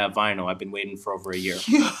send me that vinyl. I've been waiting for over a year.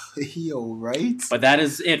 Yo, right? But that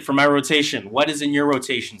is it for my rotation. What is in your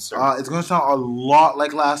rotation, sir? It's going to sound a lot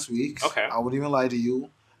like last week's. Okay. I wouldn't even lie to you.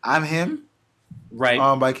 I'm Him. Right.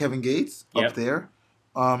 By Kevin Gates. Up there.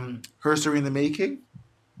 Her Story in the Making.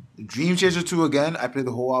 Dream Chaser 2 again. I play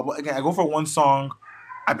the whole album. Again, I go for one song.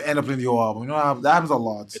 I end up playing the whole album. You know, that happens a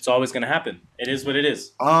lot. It's always going to happen. It is what it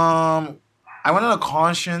is. I went on a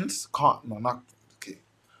Conscience.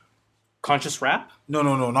 Conscious Rap? No,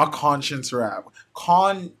 not Conscience Rap.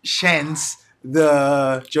 Conscience,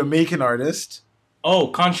 the Jamaican artist. Oh,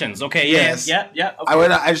 Conscience. Okay, yeah, yes. Yeah. Okay.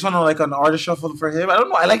 I just want to like an artist shuffle for him. I don't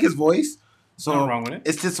know. I like his voice, so nothing wrong with it.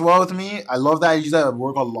 It sits well with me. I love that. I use that at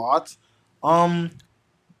work a lot. Let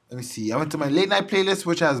me see. I went to my late night playlist,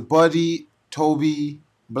 which has Buddy, Toby,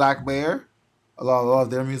 Black Bear. A lot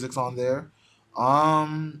of their music's on there.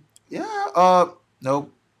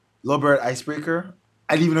 Nope. Lil Bird, Icebreaker.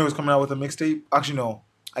 I didn't even know he was coming out with a mixtape. Actually, no.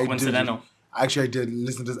 Coincidental. I did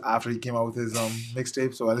listen to this after he came out with his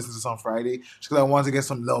mixtape, so I listened to this on Friday just because I wanted to get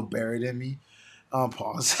some Lil Buried in me.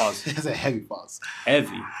 Pause. It's a heavy pause.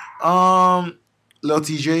 Heavy. Lil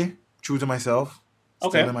TJ, True to Myself.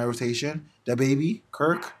 Okay. Still in my rotation. The Baby,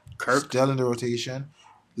 Kirk. Still in the rotation.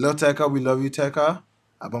 Lil Tecca, We Love You Tecca.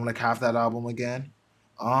 I bumped like half that album again.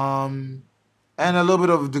 And a little bit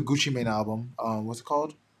of the Gucci Mane album. What's it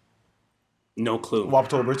called? No clue.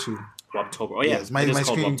 Woptober 2. Woptober. Oh, yeah. Yes, my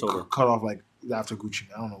screen cut off like after Gucci.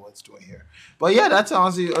 I don't know what it's doing here. But yeah, that's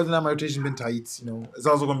honestly, other than that, my rotation's been tight. You know, it's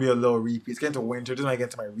also going to be a little repeat. It's getting to winter. Just when I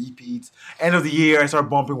get to my repeats. End of the year, I start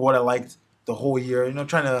bumping what I liked the whole year. You know,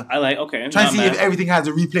 trying to see if everything has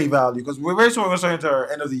a replay value. Because we're very soon going to start into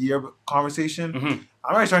our end of the year conversation. Mm-hmm.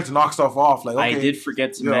 I'm already starting to knock stuff off. Like, okay, I did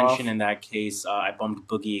forget to mention in that case, I bumped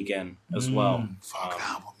Boogie again as well. Fuck that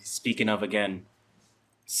album. Speaking of again,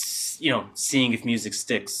 seeing if music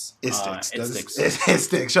sticks. It sticks. It sticks. It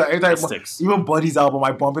sticks. Sure, every time sticks. Even Buddy's album,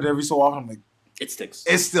 I bump it every so often. I'm like, it sticks.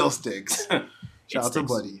 It still sticks. Shout out to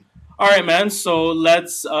Buddy. All right, man. So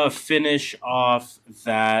let's finish off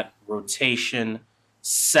that rotation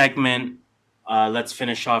segment. Let's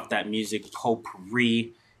finish off that music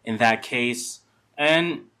potpourri in that case.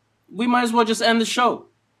 And we might as well just end the show.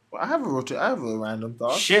 Well, I have a random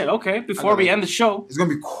thought. Shit, okay. Before we end the show. It's going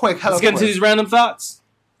to be quick. Let's get into these random thoughts.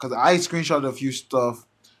 Because I screenshotted a few stuff.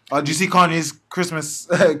 Did you see Kanye's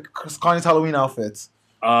Kanye's Halloween outfits?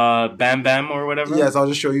 Bam Bam or whatever? Yes, I'll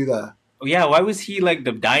just show you that. Oh, yeah. Why was he like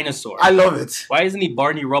the dinosaur? I love it. Why isn't he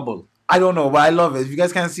Barney Rubble? I don't know, but I love it. If you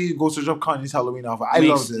guys can't see, go search up Kanye's Halloween outfit. I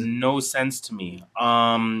love it. Makes no sense to me.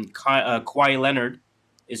 Kawhi Leonard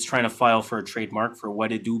is trying to file for a trademark for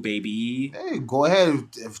What It Do, Baby. Hey, go ahead.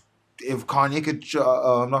 If Kanye could,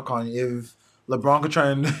 not Kanye, if LeBron could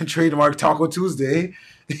try and trademark Taco Tuesday,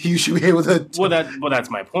 you should be able to. Well, that's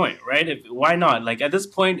my point, right? Why not? Like at this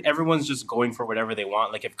point, everyone's just going for whatever they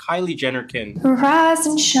want. Like if Kylie Jenner can rise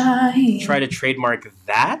and shine, try to trademark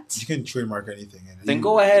that, you can trademark anything. Then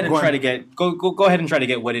go ahead and try to get go ahead and try to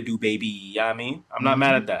get What It Do, Baby. You know what I mean? I'm not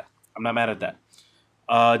mad at that. I'm not mad at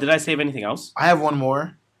that. Did I save anything else? I have one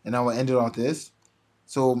more, and I will end it on this.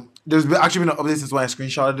 So there's actually been an update since when I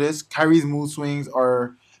screenshotted this. Kyrie's mood swings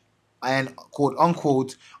are an quote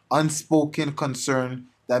unquote unspoken concern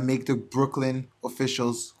that make the Brooklyn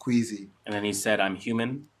officials queasy. And then he said, "I'm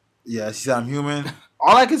human." Yes, he said, "I'm human."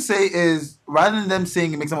 All I can say is, rather than them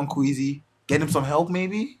saying it makes someone queasy, get him some help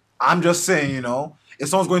maybe. I'm just saying, if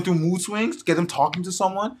someone's going through mood swings, get them talking to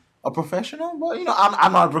someone, a professional. But,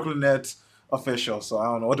 I'm not a Brooklyn Nets official, so I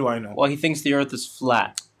don't know. What do I know? Well, he thinks the earth is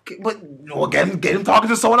flat. But get him talking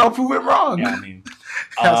to someone, I'll prove it wrong. Yeah, I mean,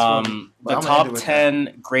 the top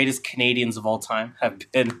 10 greatest Canadians of all time have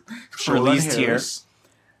been released here.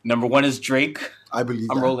 Number 1 is Drake. I believe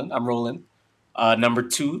I'm rolling. Number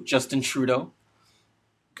 2, Justin Trudeau.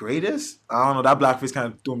 Greatest? I don't know. That blackface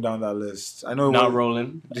kind of threw him down that list. I know. Not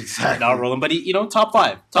rolling. Exactly. Not rolling. But he, top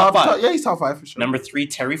 5. Top 5. Yeah, he's top 5 for sure. Number 3,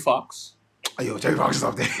 Terry Fox. Oh, yo, Terry Fox is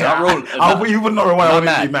up there. Not rolling. I'll put you number 1. I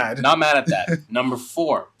wouldn't be mad. Not mad at that. Number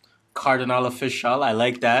 4, Cardinal Official. I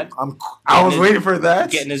like that. I was waiting for that.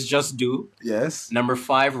 Getting his just due. Yes. Number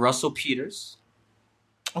 5, Russell Peters.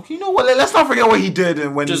 Okay, you know what? Let's not forget what he did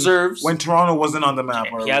when Toronto wasn't on the map.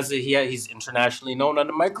 He's internationally known on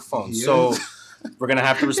the microphone, so we're gonna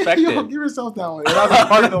have to respect it. Give yourself that one. That was a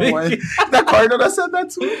Cardinal one. That Cardinal that said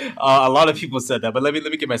that too. A lot of people said that, but let me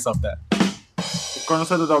give myself that. If Cardinal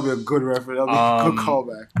said that would be a good reference. That would be a good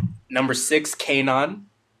callback. Number 6, Kanon.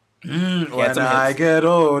 When I get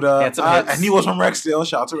older, and he was from Rexdale.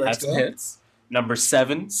 Shout out to Rexdale. Had some hits. Number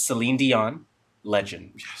 7, Celine Dion,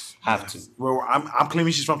 legend. Yes. Have to. Well, I'm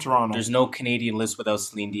claiming she's from Toronto. There's no Canadian list without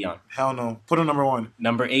Celine Dion. Hell no. Put her number 1.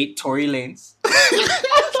 Number 8, Tory Lanez.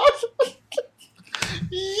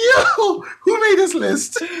 Yo, who made this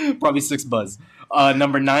list? Probably 6 buzz.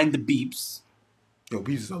 Number 9, The Beeps. Yo,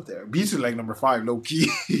 Beeps is up there. Beeps is like number 5, low key.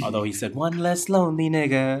 Although he said one less lonely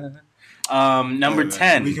nigga. Number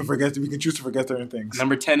 10. We can choose to forget certain things.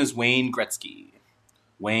 Number 10 is Wayne Gretzky.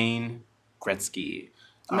 Wayne Gretzky.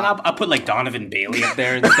 I mean, I'll put like Donovan Bailey up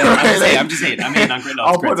there instead. I'm just saying. I mean,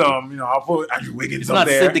 I'll put Andrew Wiggins up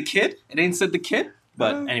there. It's not Sid the Kid. It ain't Sid the Kid.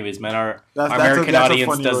 But anyways, man, our American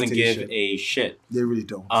audience doesn't give a shit. They really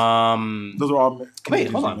don't. Those are all. Wait,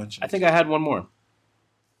 hold on. I think I had one more.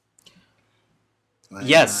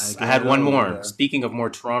 Yes, I had one more. Speaking of more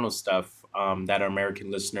Toronto stuff, that our American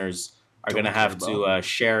listeners are going to have to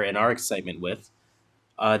share in our excitement with.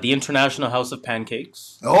 The International House of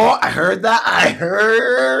Pancakes. Oh, I heard that.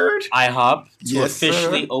 IHOP to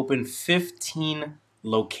officially open 15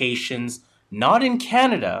 locations, not in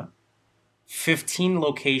Canada, 15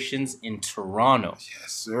 locations in Toronto.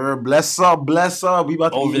 Yes, sir. Bless up. We about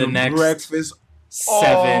to over the next breakfast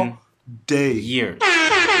 7 day years.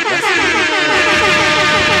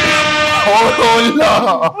 Oh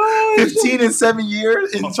no! 15 and 7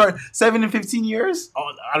 years. 7 and 15 years.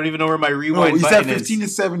 Oh, I don't even know where my rewind you button said 15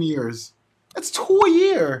 and 7 years. That's 2 a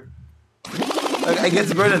year. Like, I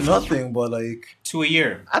guess it's better than nothing, but like 2 a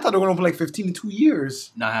year. I thought they were gonna play like 15 in 2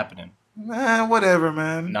 years. Not happening. Man, whatever,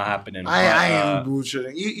 man. Not happening. I ain't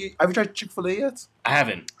bullshitting. Have you tried Chick-fil-A yet? I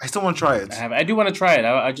haven't. I still want to try it. I do want to try it.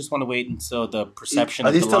 I just want to wait until the perception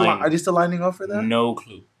Are they of the still line. Are they still lining up for that? No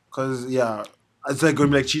clue. Because it's like going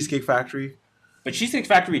to be like Cheesecake Factory. But Cheesecake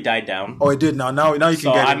Factory died down. Oh, it did now. Now you can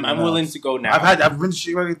so get it. I'm willing to go now. I've been to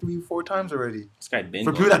Cheesecake Factory 3-4 times already. This guy been.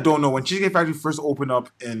 For people that don't know, when Cheesecake Factory first opened up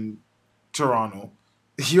in Toronto,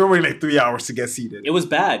 you're waiting like 3 hours to get seated. It was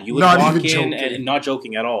bad. You would walk in and not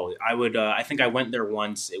joking at all. I would. I think I went there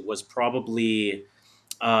once. It was probably.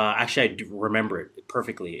 Actually, I do remember it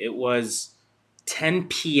perfectly. It was 10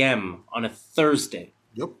 p.m. on a Thursday.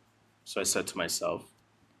 Yep. So I said to myself,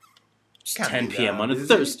 it's Can't 10 be p.m. that, on a is it?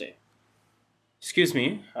 Thursday. Excuse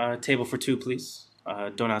me. Table for 2, please.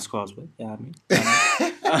 Don't ask who I was with. Yeah, I mean.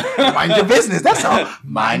 Mind your business. That's all.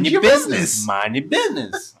 Mind your business. Mind your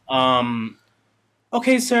business.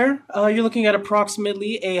 Okay, sir. You're looking at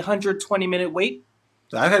approximately a 120-minute wait.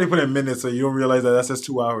 I had to put in minutes so you don't realize that says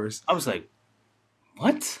 2 hours. I was like,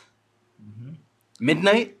 what?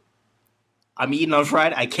 Midnight? I'm eating on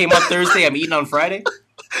Friday? I came on Thursday. I'm eating on Friday?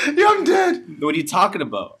 Yeah, I'm dead. What are you talking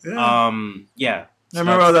about? Yeah. I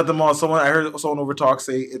remember I was at the mall. I heard someone over talk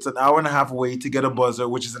say it's an hour and a half wait to get a buzzer,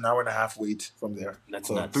 which is an hour and a half wait from there. That's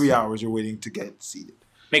so nuts. 3 hours you're waiting to get seated.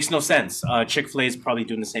 Makes no sense. Chick-fil-A is probably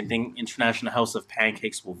doing the same thing. International House of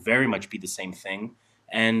Pancakes will very much be the same thing.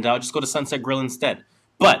 And I'll just go to Sunset Grill instead.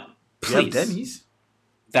 But, please. Denny's.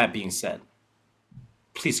 That being said,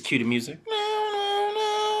 please cue the music.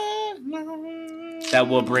 That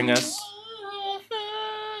will bring us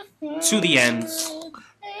to the end.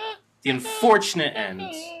 The unfortunate end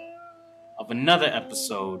of another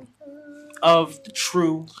episode of the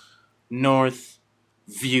True North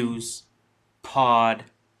Views Podcast.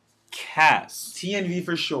 TNV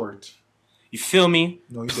for short. You feel me?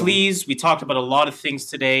 No, you Please, we talked about a lot of things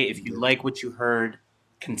today. If you like what you heard,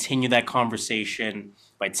 continue that conversation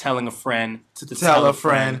by telling a friend to tell a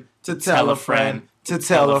friend to tell a friend to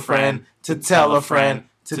tell a friend to tell a friend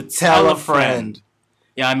to tell a friend.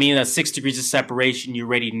 Yeah, I mean, at 6 degrees of separation, you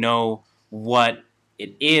already know what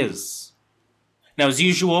it is. Now, as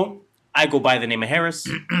usual, I go by the name of Harris.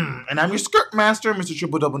 And I'm your skirt master, Mr.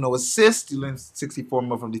 Triple Double No Assist. You learned 64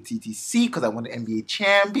 more from the TTC because I won the NBA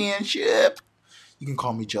championship. You can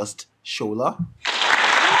call me just Shola.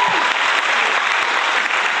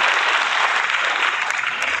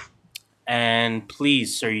 And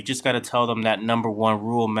please, sir, you just got to tell them that number one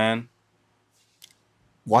rule, man.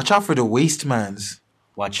 Watch out for the waste mans.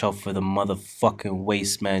 Watch out for the motherfucking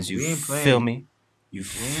waste mans. You playing. feel me? You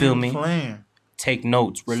feel me? Playing. Take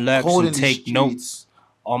notes. Relax and take notes.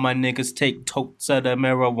 All my niggas take totes of the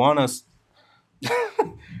marijuana.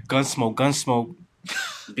 Gunsmoke.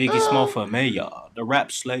 Biggie Small for mayor. The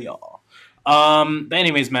rap slayer. But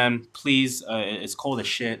anyways, man, please, it's cold as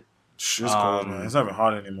shit. It's cold, man. It's not even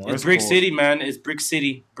hot anymore. It's Brick cold. City, man. It's Brick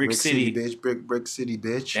City. Brick City, bitch. Brick City,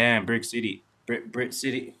 bitch. Damn, Brick City. Brick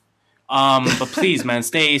City. But please, man,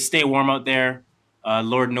 stay warm out there.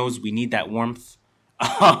 Lord knows we need that warmth.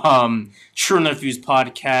 True North Views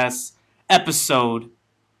Podcast, episode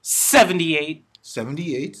 78.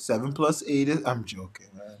 78. 7 plus 8 is... I'm joking,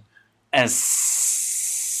 man. As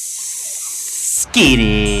skitty.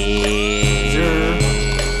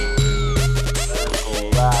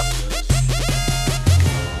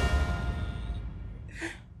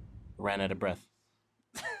 Ran out of breath.